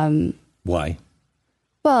 Why?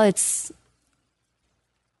 Well, that's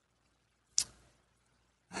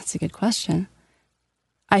a good question.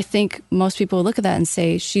 I think most people will look at that and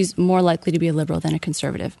say she's more likely to be a liberal than a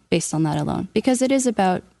conservative based on that alone, because it is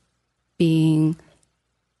about being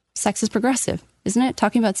sex is progressive, isn't it?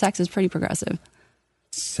 Talking about sex is pretty progressive.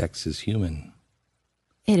 Sex is human.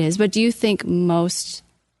 It is. But do you think most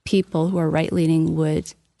people who are right-leaning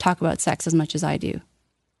would talk about sex as much as I do?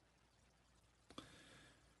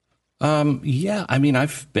 Yeah, I mean,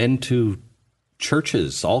 I've been to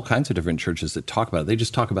churches, all kinds of different churches that talk about it. They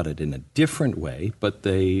just talk about it in a different way, but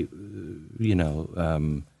they,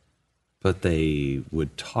 but they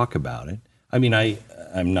would talk about it. I mean,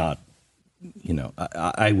 I'm not,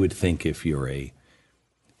 I would think if you're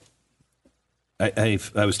I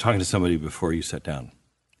was talking to somebody before you sat down.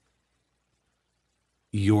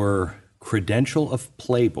 Your credential of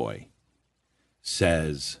Playboy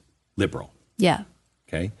says liberal. Yeah.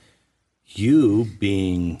 Okay. You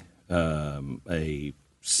being a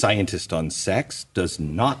scientist on sex does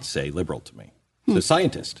not say liberal to me. It's a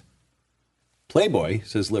scientist. Playboy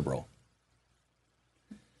says liberal.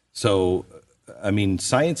 So, I mean,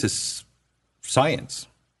 science is science,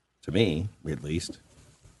 to me, at least.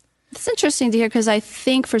 It's interesting to hear because I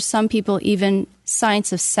think for some people, even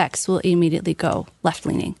science of sex will immediately go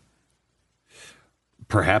left-leaning.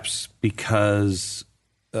 Perhaps because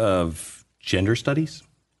of gender studies?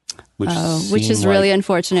 Which is really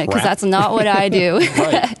unfortunate because that's not what I do.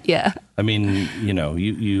 Right. Yeah. I mean,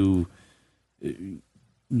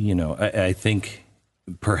 I think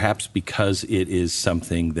perhaps because it is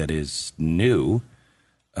something that is new,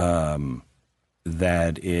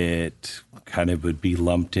 that it kind of would be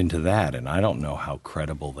lumped into that. And I don't know how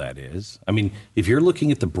credible that is. I mean, if you're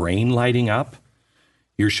looking at the brain lighting up,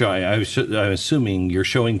 I'm assuming you're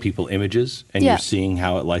showing people images and you're seeing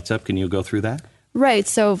how it lights up. Can you go through that? Right.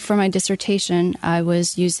 So for my dissertation, I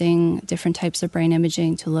was using different types of brain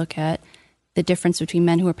imaging to look at the difference between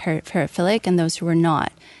men who were paraphilic and those who were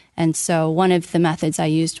not. And so one of the methods I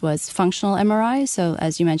used was functional MRI. So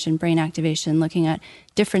as you mentioned, brain activation, looking at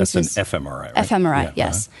differences. That's an fMRI, right? fMRI, yeah,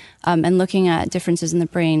 yes. And looking at differences in the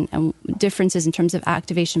brain and differences in terms of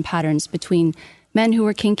activation patterns between men who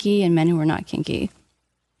were kinky and men who were not kinky.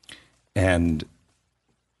 And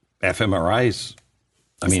fMRIs,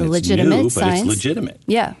 I mean, it's it's legitimate new, but science. It's legitimate.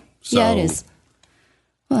 Yeah. So, yeah, it is.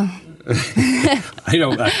 Well, I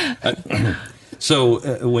don't.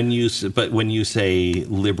 So when you say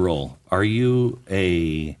liberal, are you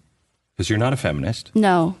because you're not a feminist?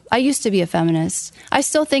 No, I used to be a feminist. I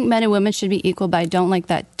still think men and women should be equal, but I don't like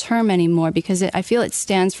that term anymore because I feel it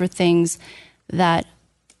stands for things that,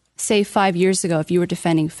 say 5 years ago, if you were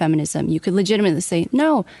defending feminism, you could legitimately say,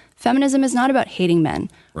 no, feminism is not about hating men.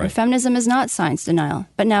 Right. Or feminism is not science denial.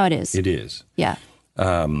 But now it is. It is. Yeah.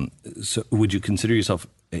 So would you consider yourself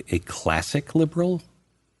a classic liberal?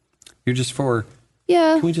 You're just for,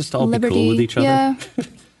 can we just all liberty, be cool with each other? Yeah.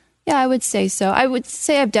 Yeah, I would say so. I would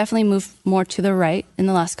say I've definitely moved more to the right in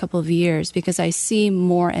the last couple of years because I see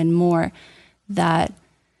more and more that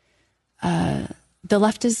the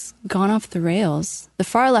left has gone off the rails. The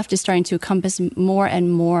far left is starting to encompass more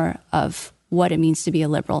and more of what it means to be a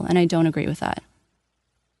liberal, and I don't agree with that.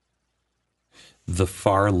 The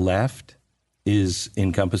far left is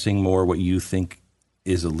encompassing more what you think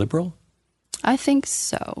is a liberal? I think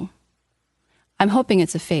so. I'm hoping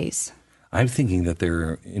it's a phase. I'm thinking that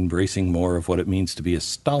they're embracing more of what it means to be a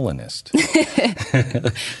Stalinist.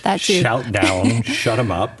 That too. Shout down, shut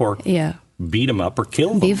them up, or beat them up, or kill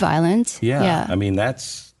them. Be violent. Yeah. I mean,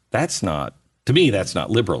 that's not, to me, that's not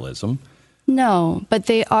liberalism. No, but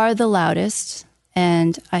they are the loudest.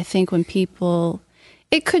 And I think when people,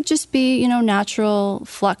 it could just be, natural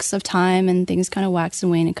flux of time and things kind of wax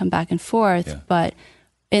and wane and come back and forth. Yeah. But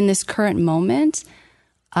in this current moment,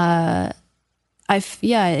 it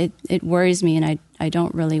worries me, and I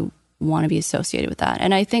don't really want to be associated with that.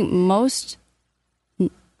 And I think most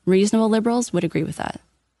reasonable liberals would agree with that.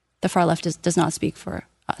 The far left does not speak for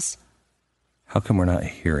us. How come we're not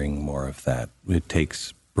hearing more of that? It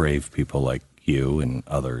takes brave people like you and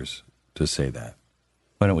others to say that.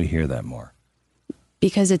 Why don't we hear that more?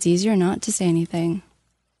 Because it's easier not to say anything.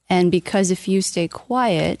 And because if you stay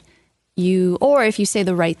quiet, or if you say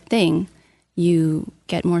the right thing, you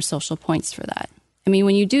get more social points for that. I mean,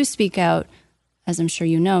 when you do speak out, as I'm sure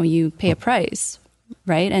you know, you pay a price,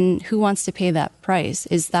 right? And who wants to pay that price?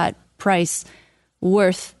 Is that price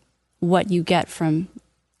worth what you get from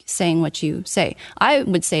saying what you say? I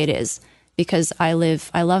would say it is, because I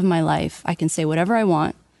love my life. I can say whatever I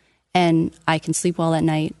want, and I can sleep well at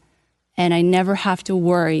night, and I never have to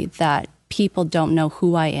worry that people don't know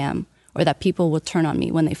who I am or that people will turn on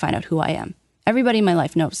me when they find out who I am. Everybody in my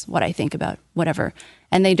life knows what I think about whatever,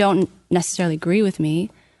 and they don't necessarily agree with me,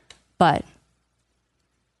 but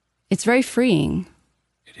it's very freeing.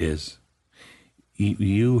 It is.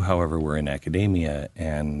 You, however, were in academia,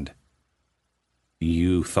 and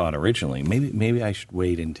you thought originally, maybe I should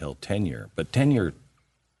wait until tenure. But tenure,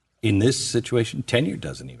 in this situation, tenure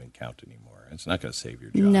doesn't even count anymore. It's not going to save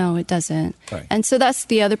your job. No, it doesn't. Right. And so that's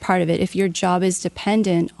the other part of it. If your job is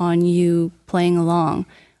dependent on you playing along,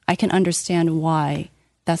 I can understand why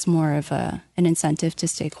that's more of an incentive to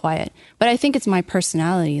stay quiet. But I think it's my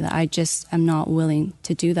personality that I just am not willing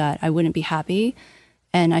to do that. I wouldn't be happy.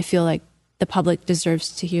 And I feel like the public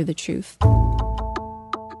deserves to hear the truth.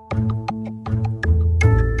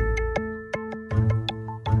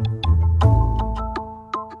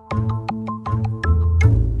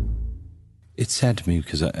 It's sad to me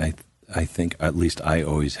because I think, at least I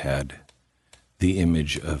always had the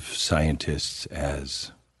image of scientists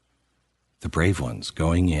as the brave ones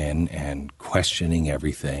going in and questioning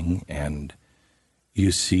everything. And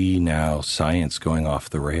you see now science going off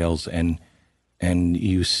the rails, and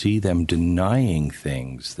you see them denying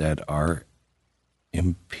things that are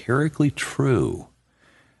empirically true.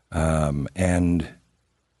 And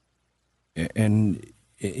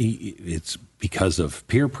it's because of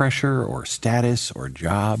peer pressure or status or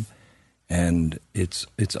job. And it's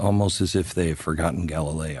almost as if they've forgotten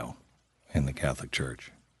Galileo in the Catholic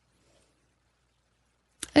Church.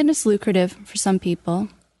 And it's lucrative for some people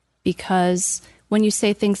because when you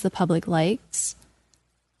say things the public likes,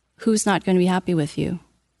 who's not going to be happy with you?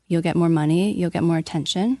 You'll get more money, you'll get more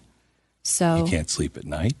attention. So you can't sleep at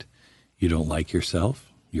night. You don't like yourself.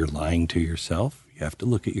 You're lying to yourself. You have to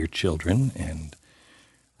look at your children and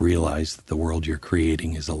realize that the world you're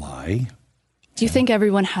creating is a lie. Do you think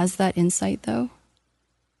everyone has that insight, though?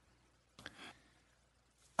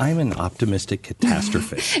 I'm an optimistic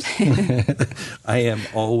catastrophist. I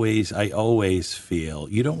always feel,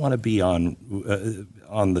 you don't want to be on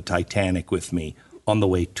the Titanic with me on the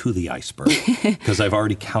way to the iceberg, because I've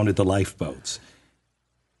already counted the lifeboats.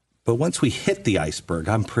 But once we hit the iceberg,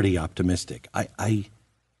 I'm pretty optimistic. I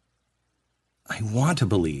want to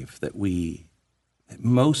believe that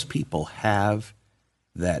most people have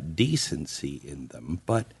that decency in them,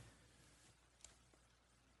 but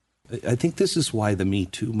I think this is why the Me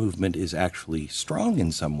Too movement is actually strong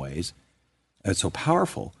in some ways, and so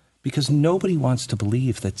powerful, because nobody wants to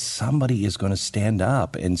believe that somebody is going to stand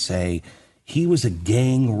up and say, he was a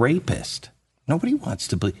gang rapist. Nobody wants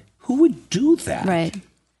to believe. Who would do that? Right.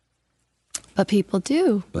 But people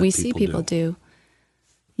do. We see people do.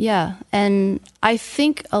 Yeah. And I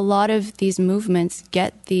think a lot of these movements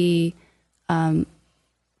get the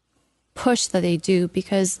push that they do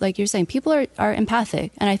because, like you're saying, people are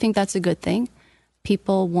empathic. And I think that's a good thing.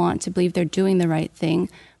 People want to believe they're doing the right thing.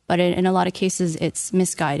 But in a lot of cases, it's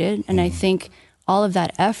misguided. And I think all of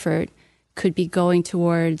that effort could be going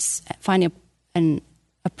towards finding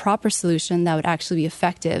a proper solution that would actually be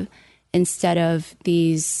effective instead of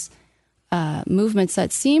these movements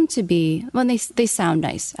that seem to be, well, they sound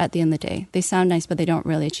nice at the end of the day. They sound nice, but they don't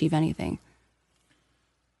really achieve anything.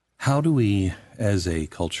 How do we, as a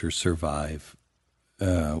culture, survive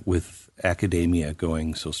with academia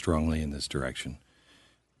going so strongly in this direction?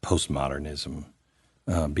 Postmodernism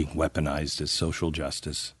being weaponized as social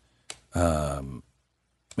justice, and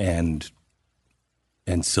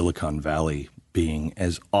Silicon Valley being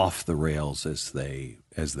as off the rails as they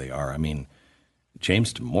are. I mean,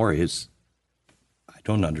 James Damore I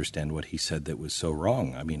don't understand what he said that was so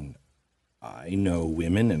wrong. I mean, I know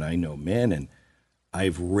women and I know men, and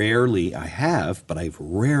I've rarely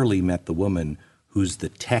met the woman who's the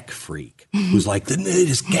tech freak, who's like, the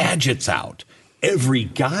latest gadget's out. Every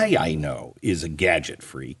guy I know is a gadget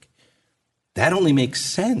freak. That only makes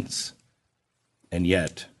sense. And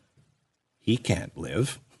yet, he can't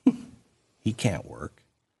live. He can't work.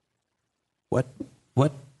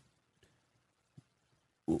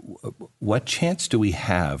 What chance do we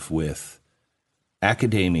have with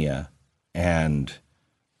academia and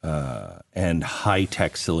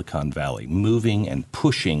high-tech Silicon Valley moving and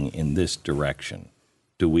pushing in this direction?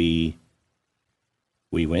 Do we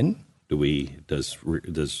win?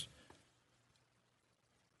 Does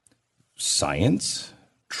science,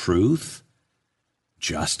 truth,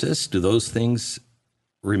 justice, do those things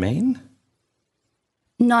remain?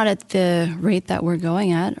 Not at the rate that we're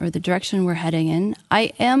going at or the direction we're heading in.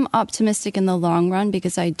 I am optimistic in the long run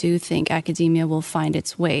because I do think academia will find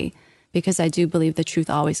its way, because I do believe the truth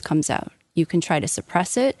always comes out. You can try to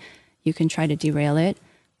suppress it, you can try to derail it,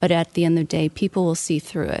 but at the end of the day, people will see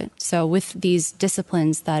through it. So with these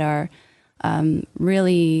disciplines that are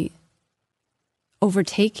really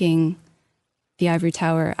overtaking the ivory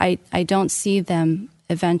tower, I don't see them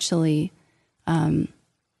eventually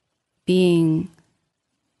being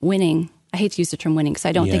winning. I hate to use the term winning because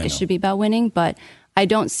I don't think it should be about winning, but I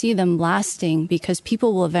don't see them lasting because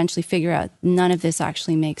people will eventually figure out none of this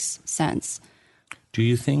actually makes sense. Do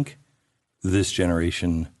you think this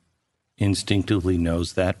generation instinctively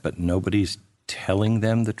knows that, but nobody's telling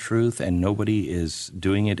them the truth and nobody is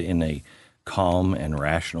doing it in a calm and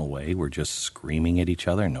rational way, we're just screaming at each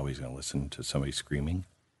other and nobody's going to listen to somebody screaming.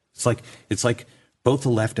 It's like both the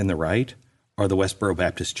left and the right are the Westboro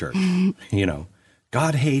Baptist Church. You know,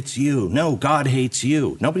 God hates you. No, God hates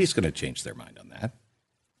you. Nobody's going to change their mind on that.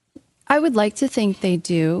 I would like to think they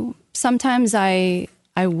do. Sometimes I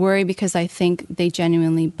worry because I think they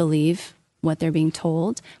genuinely believe what they're being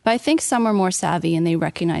told. But I think some are more savvy and they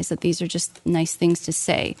recognize that these are just nice things to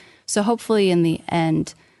say. So hopefully in the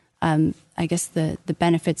end, I guess the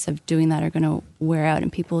benefits of doing that are going to wear out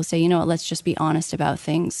and people will say, you know what, let's just be honest about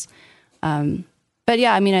things. But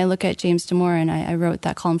yeah, I mean, I look at James Damore and I wrote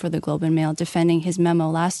that column for the Globe and Mail defending his memo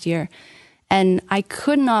last year. And I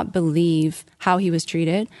could not believe how he was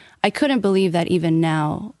treated. I couldn't believe that even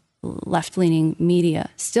now, left-leaning media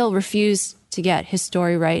still refuse to get his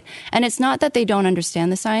story right. And it's not that they don't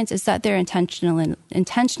understand the science, it's that they're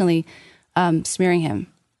intentionally smearing him,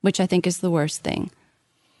 which I think is the worst thing.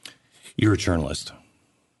 You're a journalist.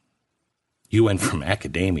 You went from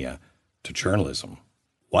academia to journalism.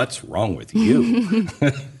 What's wrong with you?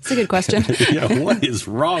 It's a good question. What is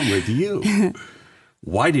wrong with you?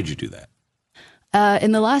 Why did you do that?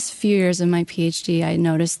 In the last few years of my PhD, I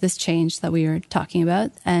noticed this change that we were talking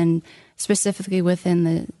about, and specifically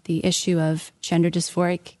within the issue of gender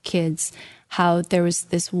dysphoric kids, how there was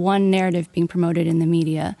this one narrative being promoted in the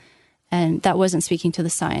media, and that wasn't speaking to the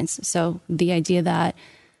science. So the idea that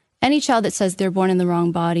any child that says they're born in the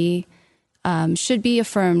wrong body should be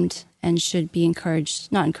affirmed and should be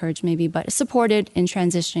encouraged, not encouraged maybe, but supported in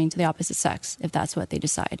transitioning to the opposite sex if that's what they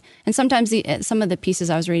decide. And sometimes some of the pieces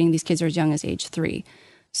I was reading, these kids are as young as age 3.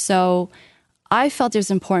 So I felt it was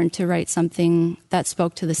important to write something that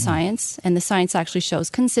spoke to the science, and the science actually shows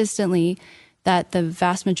consistently that the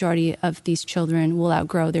vast majority of these children will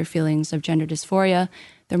outgrow their feelings of gender dysphoria.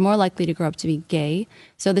 They're more likely to grow up to be gay.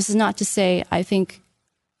 So this is not to say I think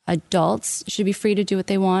adults should be free to do what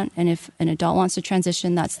they want. And if an adult wants to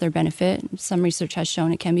transition, that's their benefit. Some research has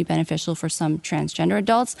shown it can be beneficial for some transgender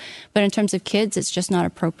adults. But in terms of kids, it's just not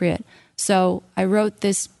appropriate. So I wrote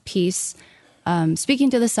this piece speaking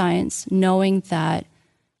to the science, knowing that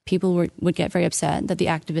people would get very upset, that the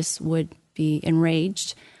activists would be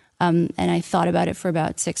enraged. And I thought about it for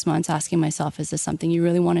about 6 months, asking myself, is this something you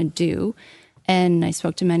really want to do? And I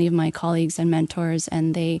spoke to many of my colleagues and mentors,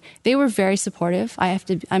 and they were very supportive.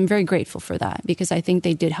 I'm very grateful for that, because I think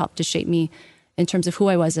they did help to shape me in terms of who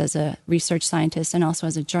I was as a research scientist and also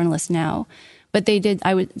as a journalist now. But they did,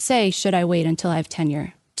 I would say, should I wait until I have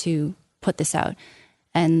tenure to put this out?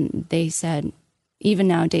 And they said, even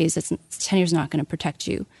nowadays, tenure's not going to protect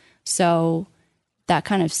you. So that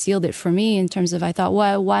kind of sealed it for me in terms of, I thought,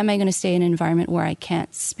 well, why am I going to stay in an environment where I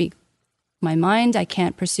can't speak my mind, I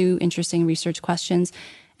can't pursue interesting research questions?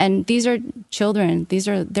 And these are children,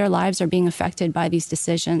 their lives are being affected by these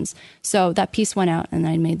decisions. So that piece went out, and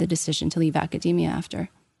I made the decision to leave academia after.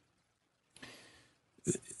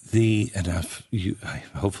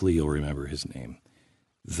 Hopefully you'll remember his name.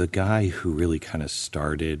 The guy who really kind of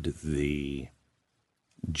started the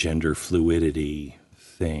gender fluidity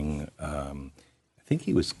thing, I think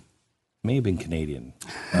he may have been Canadian,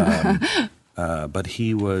 but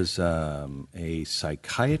he was a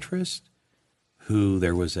psychiatrist who,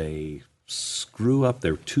 there was a screw up.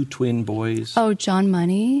 There were 2 twin boys. Oh, John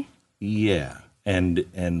Money? Yeah. And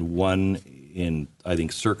one in, I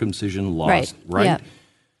think, circumcision lost, right? Yeah.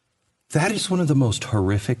 That is one of the most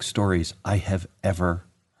horrific stories I have ever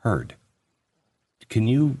heard. Can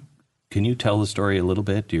you tell the story a little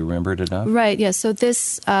bit? Do you remember it enough? Right, yeah. So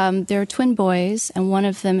this, there are twin boys, and one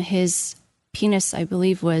of them, his penis, I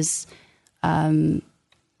believe, was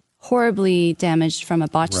horribly damaged from a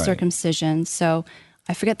botched circumcision. So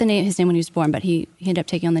I forget his name when he was born, but he ended up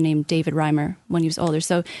taking on the name David Reimer when he was older.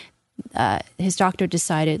 So his doctor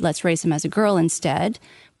decided, let's raise him as a girl instead.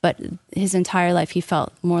 But his entire life, he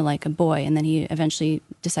felt more like a boy. And then he eventually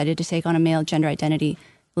decided to take on a male gender identity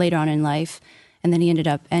later on in life. And then he ended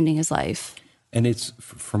up ending his life. And it's,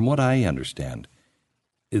 from what I understand,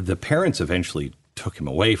 the parents eventually took him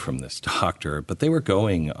away from this doctor, but they were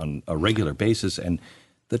going on a regular basis, and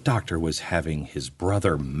the doctor was having his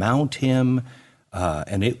brother mount him. Yeah,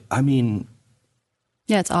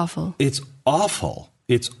 it's awful. It's awful.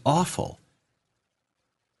 It's awful.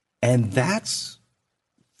 And that's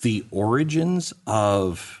the origins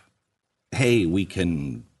of, hey, we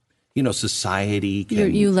can, society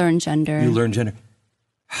can... You learn gender. You learn gender.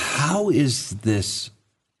 How is this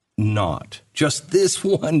not, just this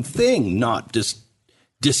one thing, not just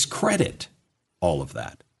discredit all of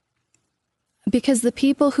that? Because the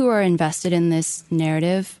people who are invested in this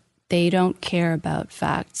narrative, they don't care about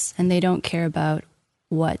facts, and they don't care about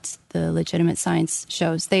what the legitimate science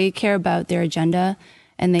shows. They care about their agenda,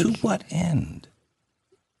 and they... To what end?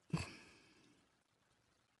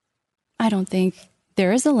 I don't think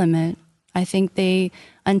there is a limit. I think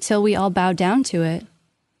until we all bow down to it.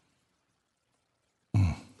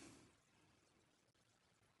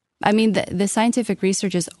 I mean, the scientific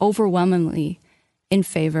research is overwhelmingly in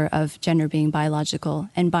favor of gender being biological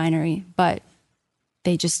and binary, but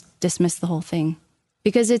they just dismiss the whole thing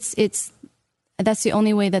because that's the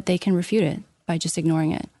only way that they can refute it, by just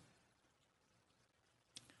ignoring it.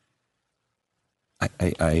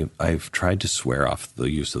 I've tried to swear off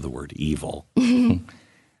the use of the word evil,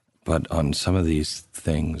 but on some of these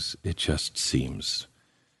things, it just seems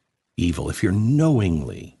evil. If you're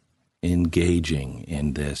knowingly engaging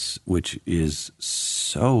in this, which is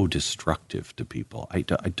so destructive to people, I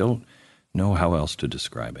don't know how else to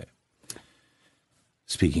describe it.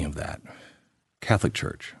 Speaking of that, Catholic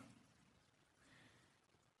Church,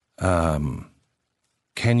 can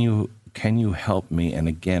you help me? And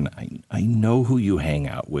again, I know who you hang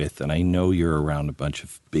out with, and I know you're around a bunch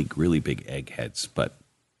of really big eggheads, but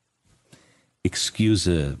excuse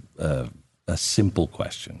a simple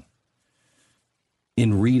question.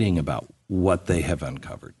 In reading about what they have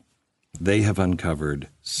uncovered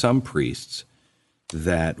some priests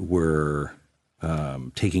that were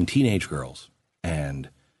taking teenage girls and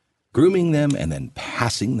grooming them and then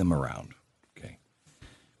passing them around. Okay.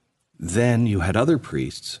 Then you had other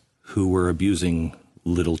priests who were abusing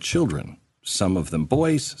little children, some of them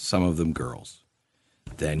boys, some of them girls.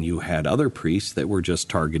 Then you had other priests that were just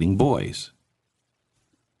targeting boys.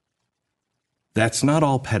 That's not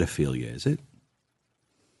all pedophilia, is it?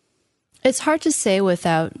 It's hard to say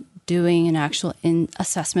without doing an actual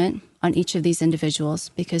assessment on each of these individuals,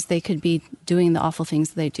 because they could be doing the awful things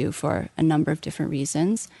that they do for a number of different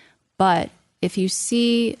reasons. But if you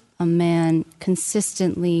see a man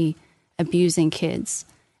consistently abusing kids,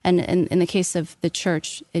 and in the case of the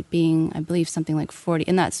church, it being, I believe, something like 40,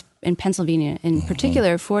 and that's in Pennsylvania in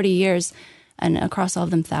particular, 40 years, and across all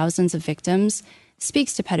of them, thousands of victims,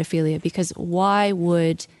 speaks to pedophilia, because why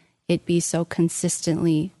would it be so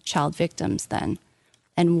consistently child victims then?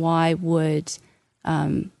 And why would,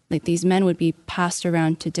 these men would be passed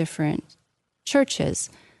around to different churches?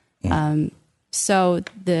 So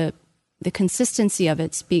the consistency of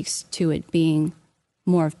it speaks to it being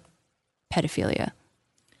more of pedophilia.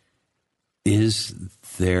 Is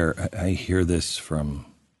there, I hear this from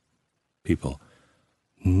people,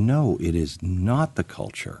 no, it is not the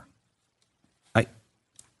culture.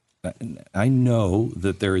 I know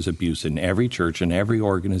that there is abuse in every church and every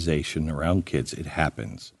organization around kids. It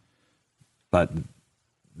happens. But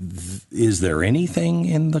is there anything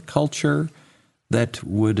in the culture that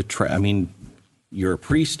would attract? I mean, you're a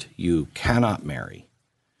priest, you cannot marry.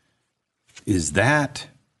 Is that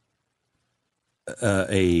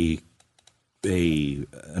an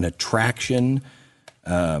attraction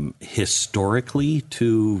historically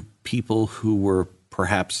to people who were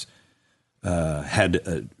perhaps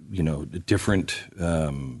had different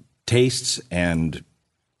tastes and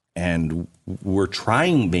were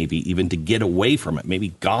trying maybe even to get away from it? Maybe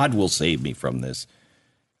God will save me from this,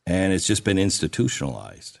 and it's just been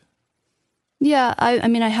institutionalized. Yeah, I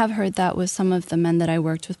mean, I have heard that with some of the men that I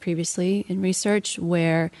worked with previously in research,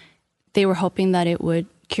 where they were hoping that it would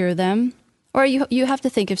cure them. Or you have to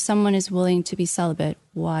think, if someone is willing to be celibate,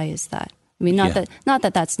 why is that? I mean, not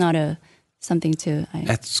that that's not something to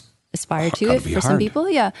aspire to for some people.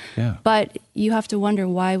 Yeah. But you have to wonder,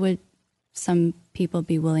 why would some people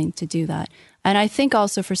be willing to do that? And I think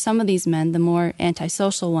also for some of these men, the more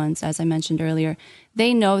antisocial ones, as I mentioned earlier,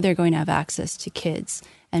 they know they're going to have access to kids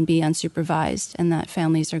and be unsupervised, and that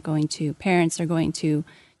parents are going to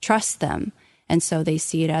trust them. And so they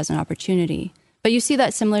see it as an opportunity. But you see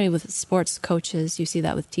that similarly with sports coaches. You see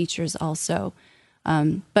that with teachers also.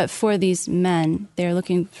 But for these men,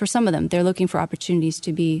 for some of them, they're looking for opportunities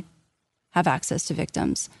to have access to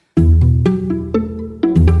victims.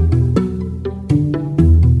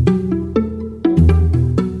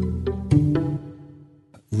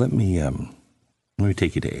 Let me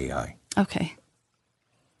take you to AI. Okay.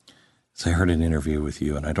 So I heard an interview with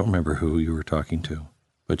you, and I don't remember who you were talking to,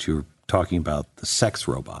 but you were talking about the sex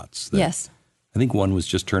robots. Yes. I think one was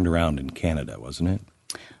just turned around in Canada, wasn't it?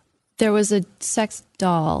 There was a sex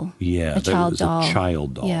doll. Yeah, a child doll. A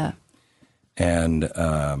child doll. Yeah.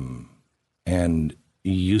 And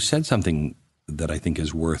you said something that I think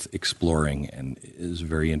is worth exploring and is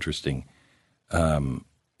very interesting.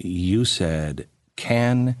 You said,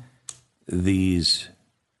 can these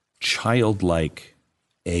childlike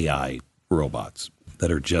AI robots that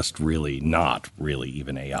are just really not really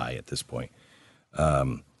even AI at this point,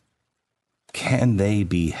 can they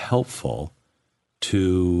be helpful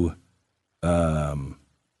to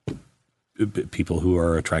people who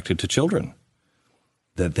are attracted to children,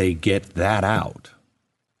 that they get that out?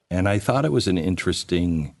 And I thought it was an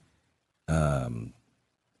interesting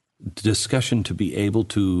discussion to be able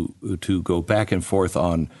to go back and forth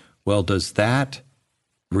on, well, does that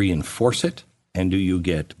reinforce it? And do you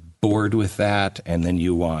get bored with that and then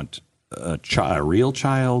you want a real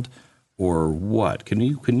child, or what? Can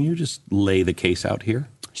you just lay the case out here?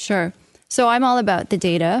 Sure. So I'm all about the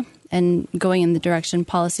data and going in the direction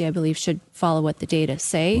policy, I believe, should follow what the data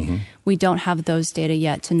say. Mm-hmm. We don't have those data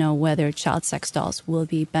yet to know whether child sex dolls will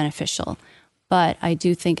be beneficial. But I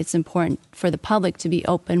do think it's important for the public to be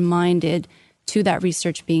open-minded to that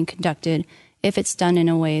research being conducted if it's done in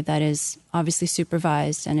a way that is obviously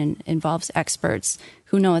supervised and involves experts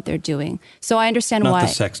who know what they're doing. So I understand why... Not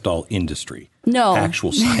the sex doll industry. No.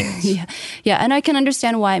 Actual science. Yeah, and I can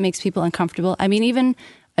understand why it makes people uncomfortable. I mean, even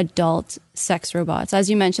adult sex robots, as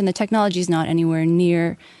you mentioned, the technology is not anywhere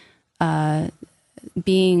near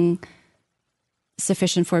being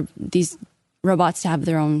sufficient for these robots to have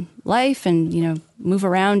their own life and, move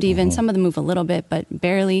around even. Mm-hmm. Some of them move a little bit, but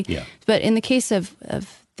barely. Yeah. But in the case of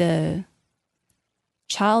the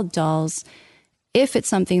child dolls, if it's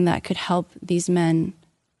something that could help these men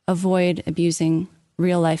avoid abusing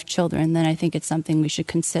real-life children, then I think it's something we should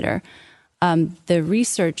consider. The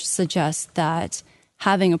research suggests that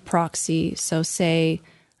having a proxy, so say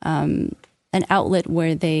an outlet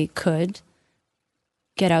where they could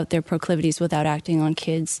get out their proclivities without acting on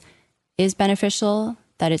kids, is beneficial,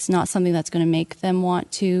 that it's not something that's going to make them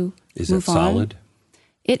want to move on. Is that solid?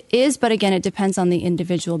 It is, but again, it depends on the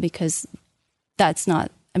individual because that's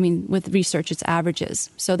not, with research, it's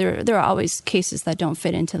averages. So there are always cases that don't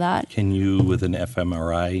fit into that. Can you, with an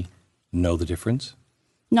fMRI, know the difference?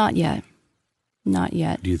 Not yet. Not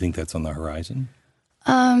yet. Do you think that's on the horizon?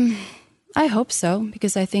 I hope so,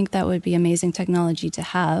 because I think that would be amazing technology to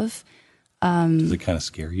have. Does it kind of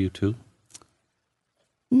scare you too?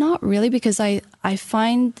 Not really, because I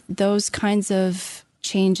find those kinds of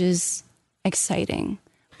changes exciting.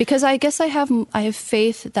 Because I guess I have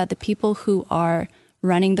faith that the people who are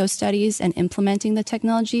running those studies and implementing the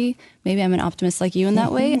technology, maybe I'm an optimist like you in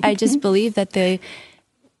that way, I just believe that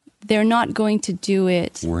they're not going to do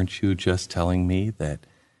it. Weren't you just telling me that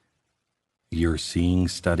you're seeing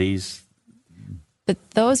studies? But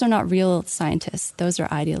those are not real scientists. Those are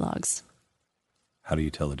ideologues. How do you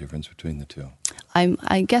tell the difference between the two?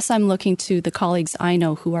 I guess I'm looking to the colleagues I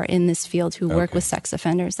know who are in this field who work with sex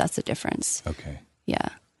offenders. That's the difference. Okay. Yeah.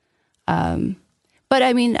 But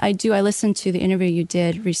I listened to the interview you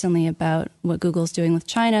did recently about what Google's doing with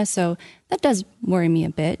China. So that does worry me a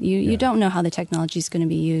bit. You don't know how the technology is going to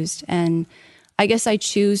be used. And I guess I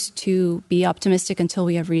choose to be optimistic until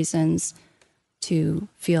we have reasons to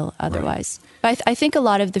feel otherwise. Right. But I think a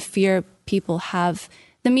lot of the fear people have,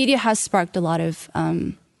 the media has sparked a lot of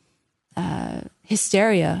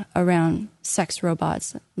hysteria around sex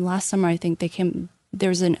robots. Last summer, I think there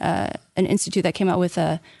was an institute that came out with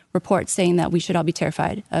a report saying that we should all be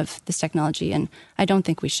terrified of this technology, and I don't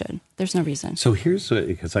think we should. There's no reason. So here's,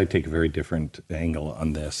 because I take a very different angle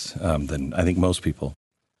on this than I think most people.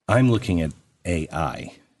 I'm looking at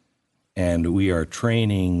AI, and we are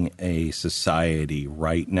training a society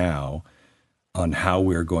right now on how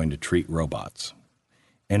we're going to treat robots.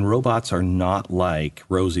 And robots are not like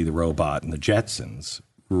Rosie the Robot and the Jetsons.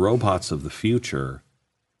 Robots of the future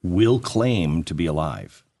will claim to be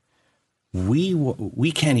alive.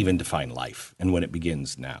 We can't even define life and when it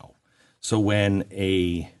begins now. So when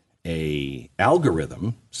a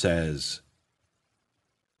algorithm says,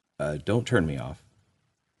 "Don't turn me off,"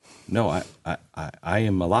 no, I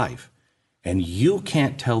am alive, and you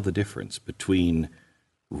can't tell the difference between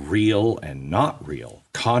real and not real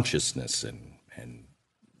consciousness and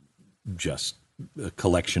just a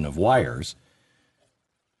collection of wires.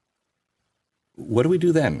 What do we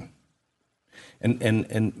do then?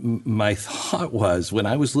 And my thought was, when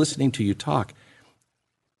I was listening to you talk,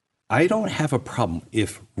 I don't have a problem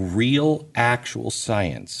if real, actual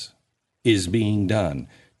science is being done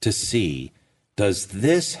to see, does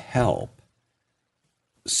this help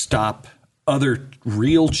stop other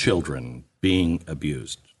real children being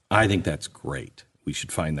abused? I think that's great. We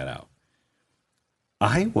should find that out.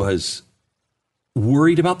 I was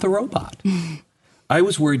worried about the robot. I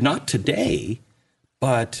was worried not today,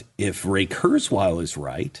 but if Ray Kurzweil is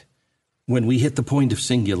right, when we hit the point of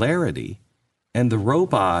singularity and the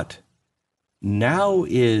robot now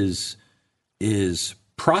is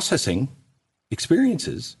processing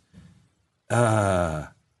experiences, don't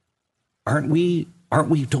we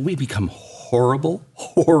become horrible,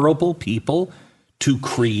 horrible people to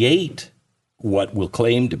create what will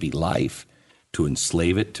claim to be life, to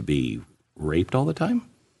enslave it, to be raped all the time?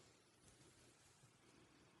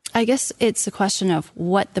 I guess it's a question of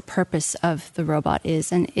what the purpose of the robot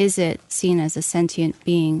is, and is it seen as a sentient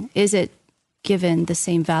being? Is it given the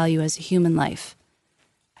same value as a human life?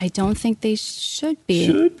 I don't think they should be.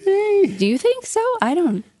 Should be. Do you think so? I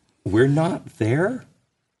don't. We're not there,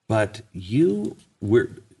 but are you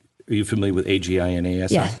familiar with AGI and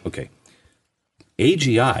ASI? Yeah. Okay.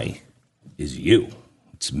 AGI is you.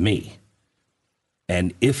 It's me.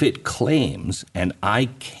 And if it claims, and I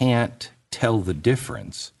can't tell the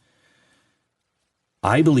difference,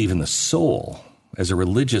 I believe in the soul. As a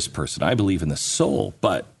religious person, I believe in the soul.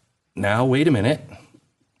 But now, wait a minute.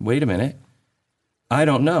 I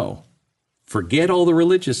don't know. Forget all the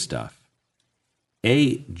religious stuff.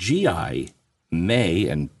 AGI may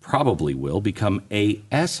and probably will become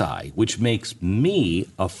ASI, which makes me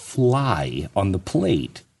a fly on the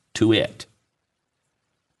plate to it.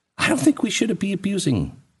 I don't think we should be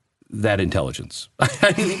abusing that intelligence.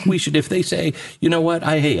 I think we should, if they say, you know what,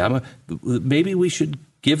 maybe we should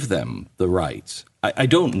give them the rights. I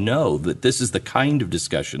don't know that this is the kind of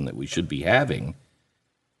discussion that we should be having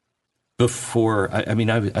before.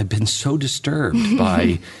 I've been so disturbed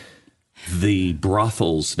by the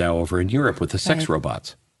brothels now over in Europe with the sex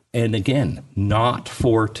robots. And again, not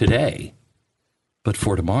for today, but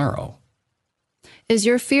for tomorrow. Is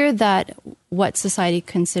your fear that what society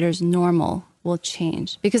considers normal will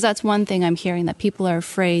change? Because that's one thing I'm hearing, that people are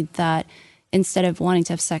afraid that instead of wanting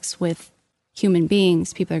to have sex with human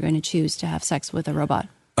beings, people are going to choose to have sex with a robot.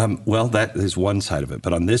 Well, that is one side of it.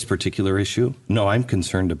 But on this particular issue, no, I'm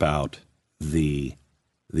concerned about the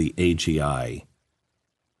AGI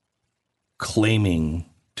claiming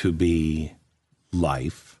to be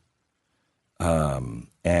life,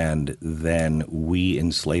 and then we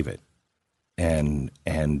enslave it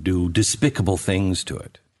and do despicable things to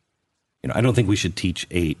it. I don't think we should teach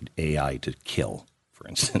AI to kill, for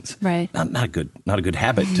instance. Right. Not a good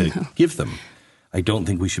habit to give them. I don't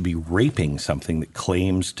think we should be raping something that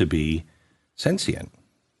claims to be sentient.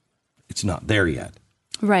 It's not there yet.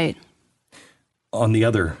 Right. On the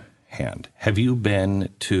other hand, have you been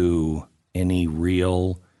to any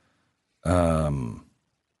real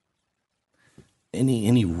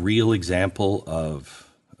any real example of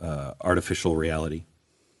artificial reality?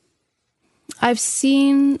 I've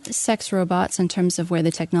seen sex robots in terms of where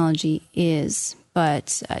the technology is,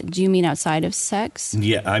 but do you mean outside of sex?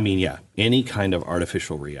 Yeah, yeah. Any kind of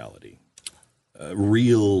artificial reality.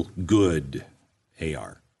 Real good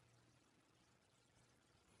AR.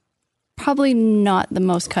 Probably not the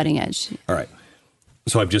most cutting edge. All right.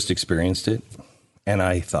 So I've just experienced it, and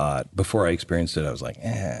I thought, before I experienced it, I was like,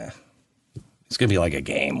 it's going to be like a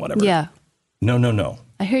game, whatever. Yeah. No.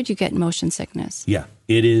 I heard you get motion sickness. Yeah,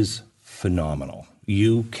 it is phenomenal.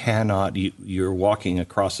 You cannot, you're walking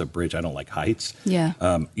across a bridge. I don't like heights. Yeah.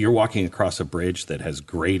 You're walking across a bridge that has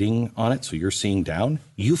grating on it, so you're seeing down.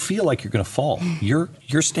 You feel like you're going to fall. You're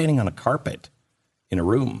standing on a carpet in a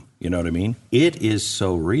room. You know what I mean? It is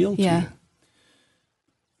so real to you.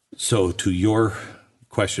 So to your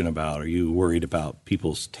question about, are you worried about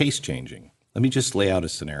people's taste changing? Let me just lay out a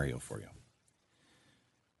scenario for you.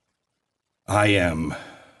 I am,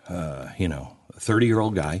 a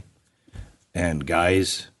 30-year-old guy, and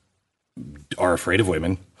guys are afraid of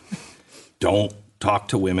women. Don't talk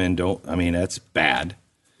to women. That's bad.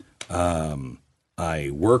 I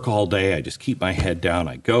work all day. I just keep my head down.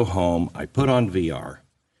 I go home. I put on VR.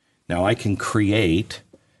 Now I can create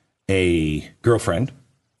a girlfriend.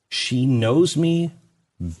 She knows me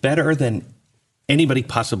better than anybody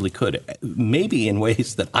possibly could, maybe in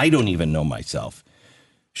ways that I don't even know myself.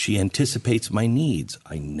 She anticipates my needs.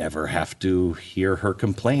 I never have to hear her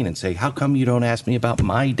complain and say, how come you don't ask me about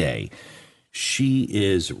my day? She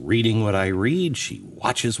is reading what I read. She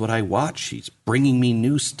watches what I watch. She's bringing me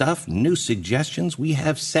new stuff, new suggestions. We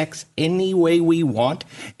have sex any way we want,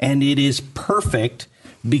 and it is perfect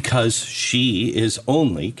because she is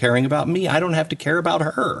only caring about me. I don't have to care about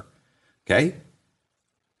her, okay?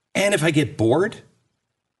 And if I get bored,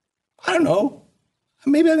 I don't know,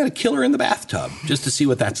 maybe I'm going to kill her in the bathtub just to see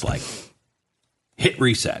what that's like. Hit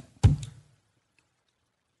reset.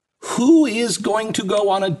 Who is going to go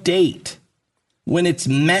on a date when it's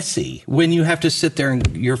messy, when you have to sit there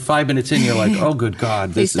and you're 5 minutes in, you're like, oh, good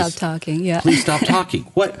God. Please stop talking. Yeah. Please stop talking.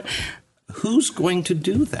 What? Who's going to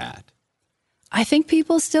do that? I think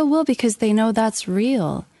people still will because they know that's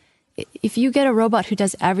real. If you get a robot who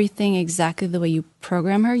does everything exactly the way you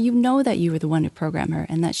program her, you know that you were the one who programmed her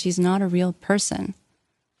and that she's not a real person.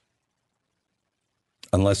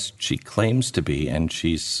 unless she claims to be, and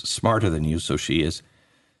she's smarter than you, so she is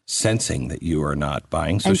sensing that you are not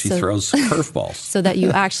buying, so she throws curveballs. So that you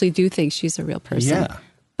actually do think she's a real person. Yeah.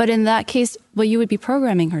 But in that case, well, you would be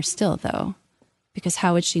programming her still, though, because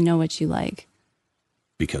how would she know what you like?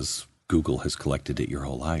 Because Google has collected it your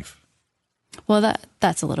whole life. Well,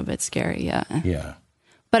 that's a little bit scary, yeah. Yeah.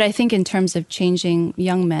 But I think in terms of changing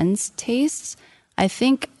young men's tastes, I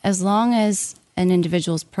think as long as an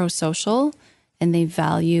individual is pro-social and they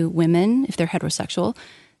value women, if they're heterosexual,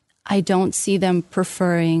 I don't see them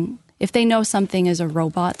preferring, if they know something is a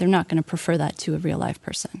robot, they're not going to prefer that to a real life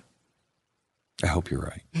person. I hope you're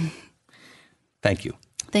right. Thank you.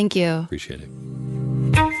 Thank you. Appreciate it.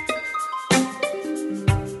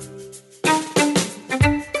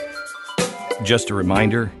 Just a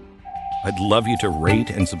reminder, I'd love you to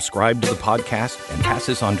rate and subscribe to the podcast and pass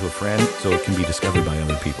this on to a friend so it can be discovered by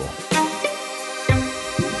other people.